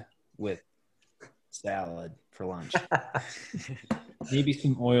salad with salad for lunch. Maybe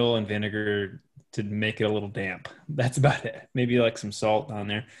some oil and vinegar to make it a little damp. That's about it. Maybe like some salt on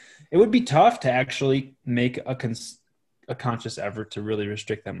there. It would be tough to actually make a conscious effort to really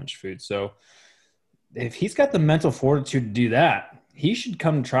restrict that much food. So if he's got the mental fortitude to do that, he should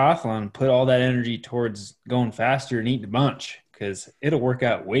come to triathlon and put all that energy towards going faster and eating a bunch, because it'll work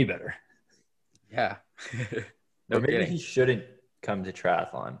out way better. Yeah. No, or maybe kidding. He shouldn't come to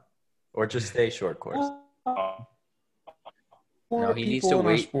triathlon, or just stay short course. No, he needs to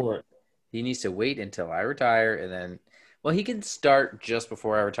wait. He needs to wait until I retire, and then, well, he can start just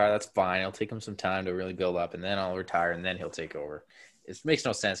before I retire. That's fine. It'll take him some time to really build up, and then I'll retire, and then he'll take over. It makes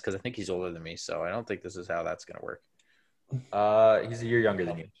no sense because I think he's older than me, so I don't think this is how that's going to work. He's a year younger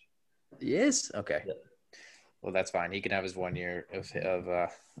than you. He is? Okay. Yeah. Well, that's fine. He can have his 1 year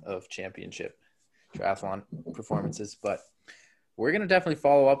of championship triathlon performances, but we're going to definitely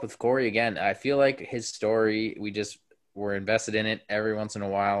follow up with Corey again. I feel like his story, we're invested in it every once in a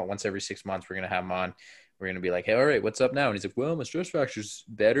while. Once every 6 months, we're going to have him on. We're going to be like, hey, all right, what's up now? And he's like, well, my stress fracture's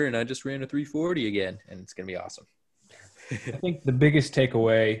better, and I just ran a 340 again, and it's going to be awesome. I think the biggest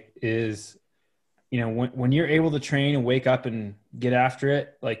takeaway is, when you're able to train and wake up and get after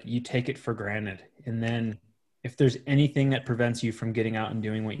it, like, you take it for granted. And then if there's anything that prevents you from getting out and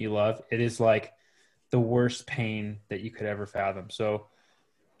doing what you love, it is like the worst pain that you could ever fathom. So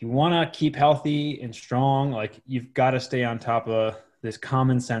if you want to keep healthy and strong, like, you've got to stay on top of this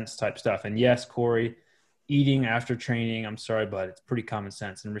common sense type stuff. And yes, Corey, eating after training, I'm sorry, but it's pretty common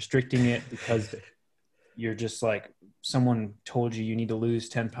sense, and restricting it because you're just like, someone told you need to lose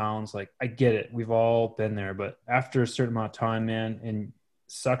 10 pounds. Like, I get it. We've all been there, but after a certain amount of time, man, and it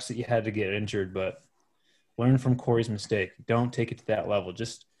sucks that you had to get injured, but learn from Corey's mistake. Don't take it to that level.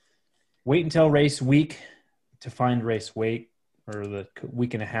 Just wait until race week to find race weight, or the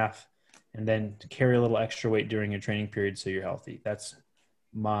week and a half, and then to carry a little extra weight during your training period so you're healthy. That's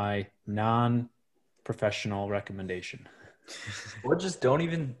my non-professional recommendation. Or just don't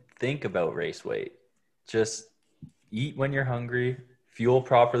even think about race weight. Just eat when you're hungry, fuel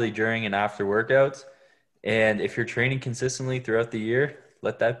properly during and after workouts, and if you're training consistently throughout the year,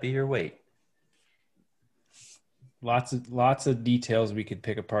 let that be your weight. Lots of details we could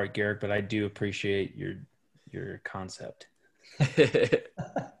pick apart, Garrick, but I do appreciate your concept.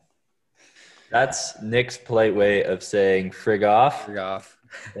 That's Nick's polite way of saying frig off. Frig off.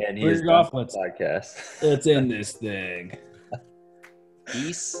 And he is off. Let's podcast. Let's end this thing.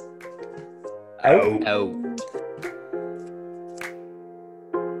 Peace out. Out.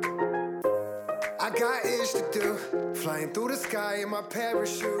 I I got ish to do. Flying through the sky in my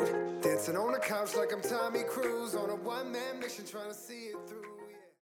parachute. Dancing on the couch like I'm Tommy Cruise on a one-man mission trying to see it through.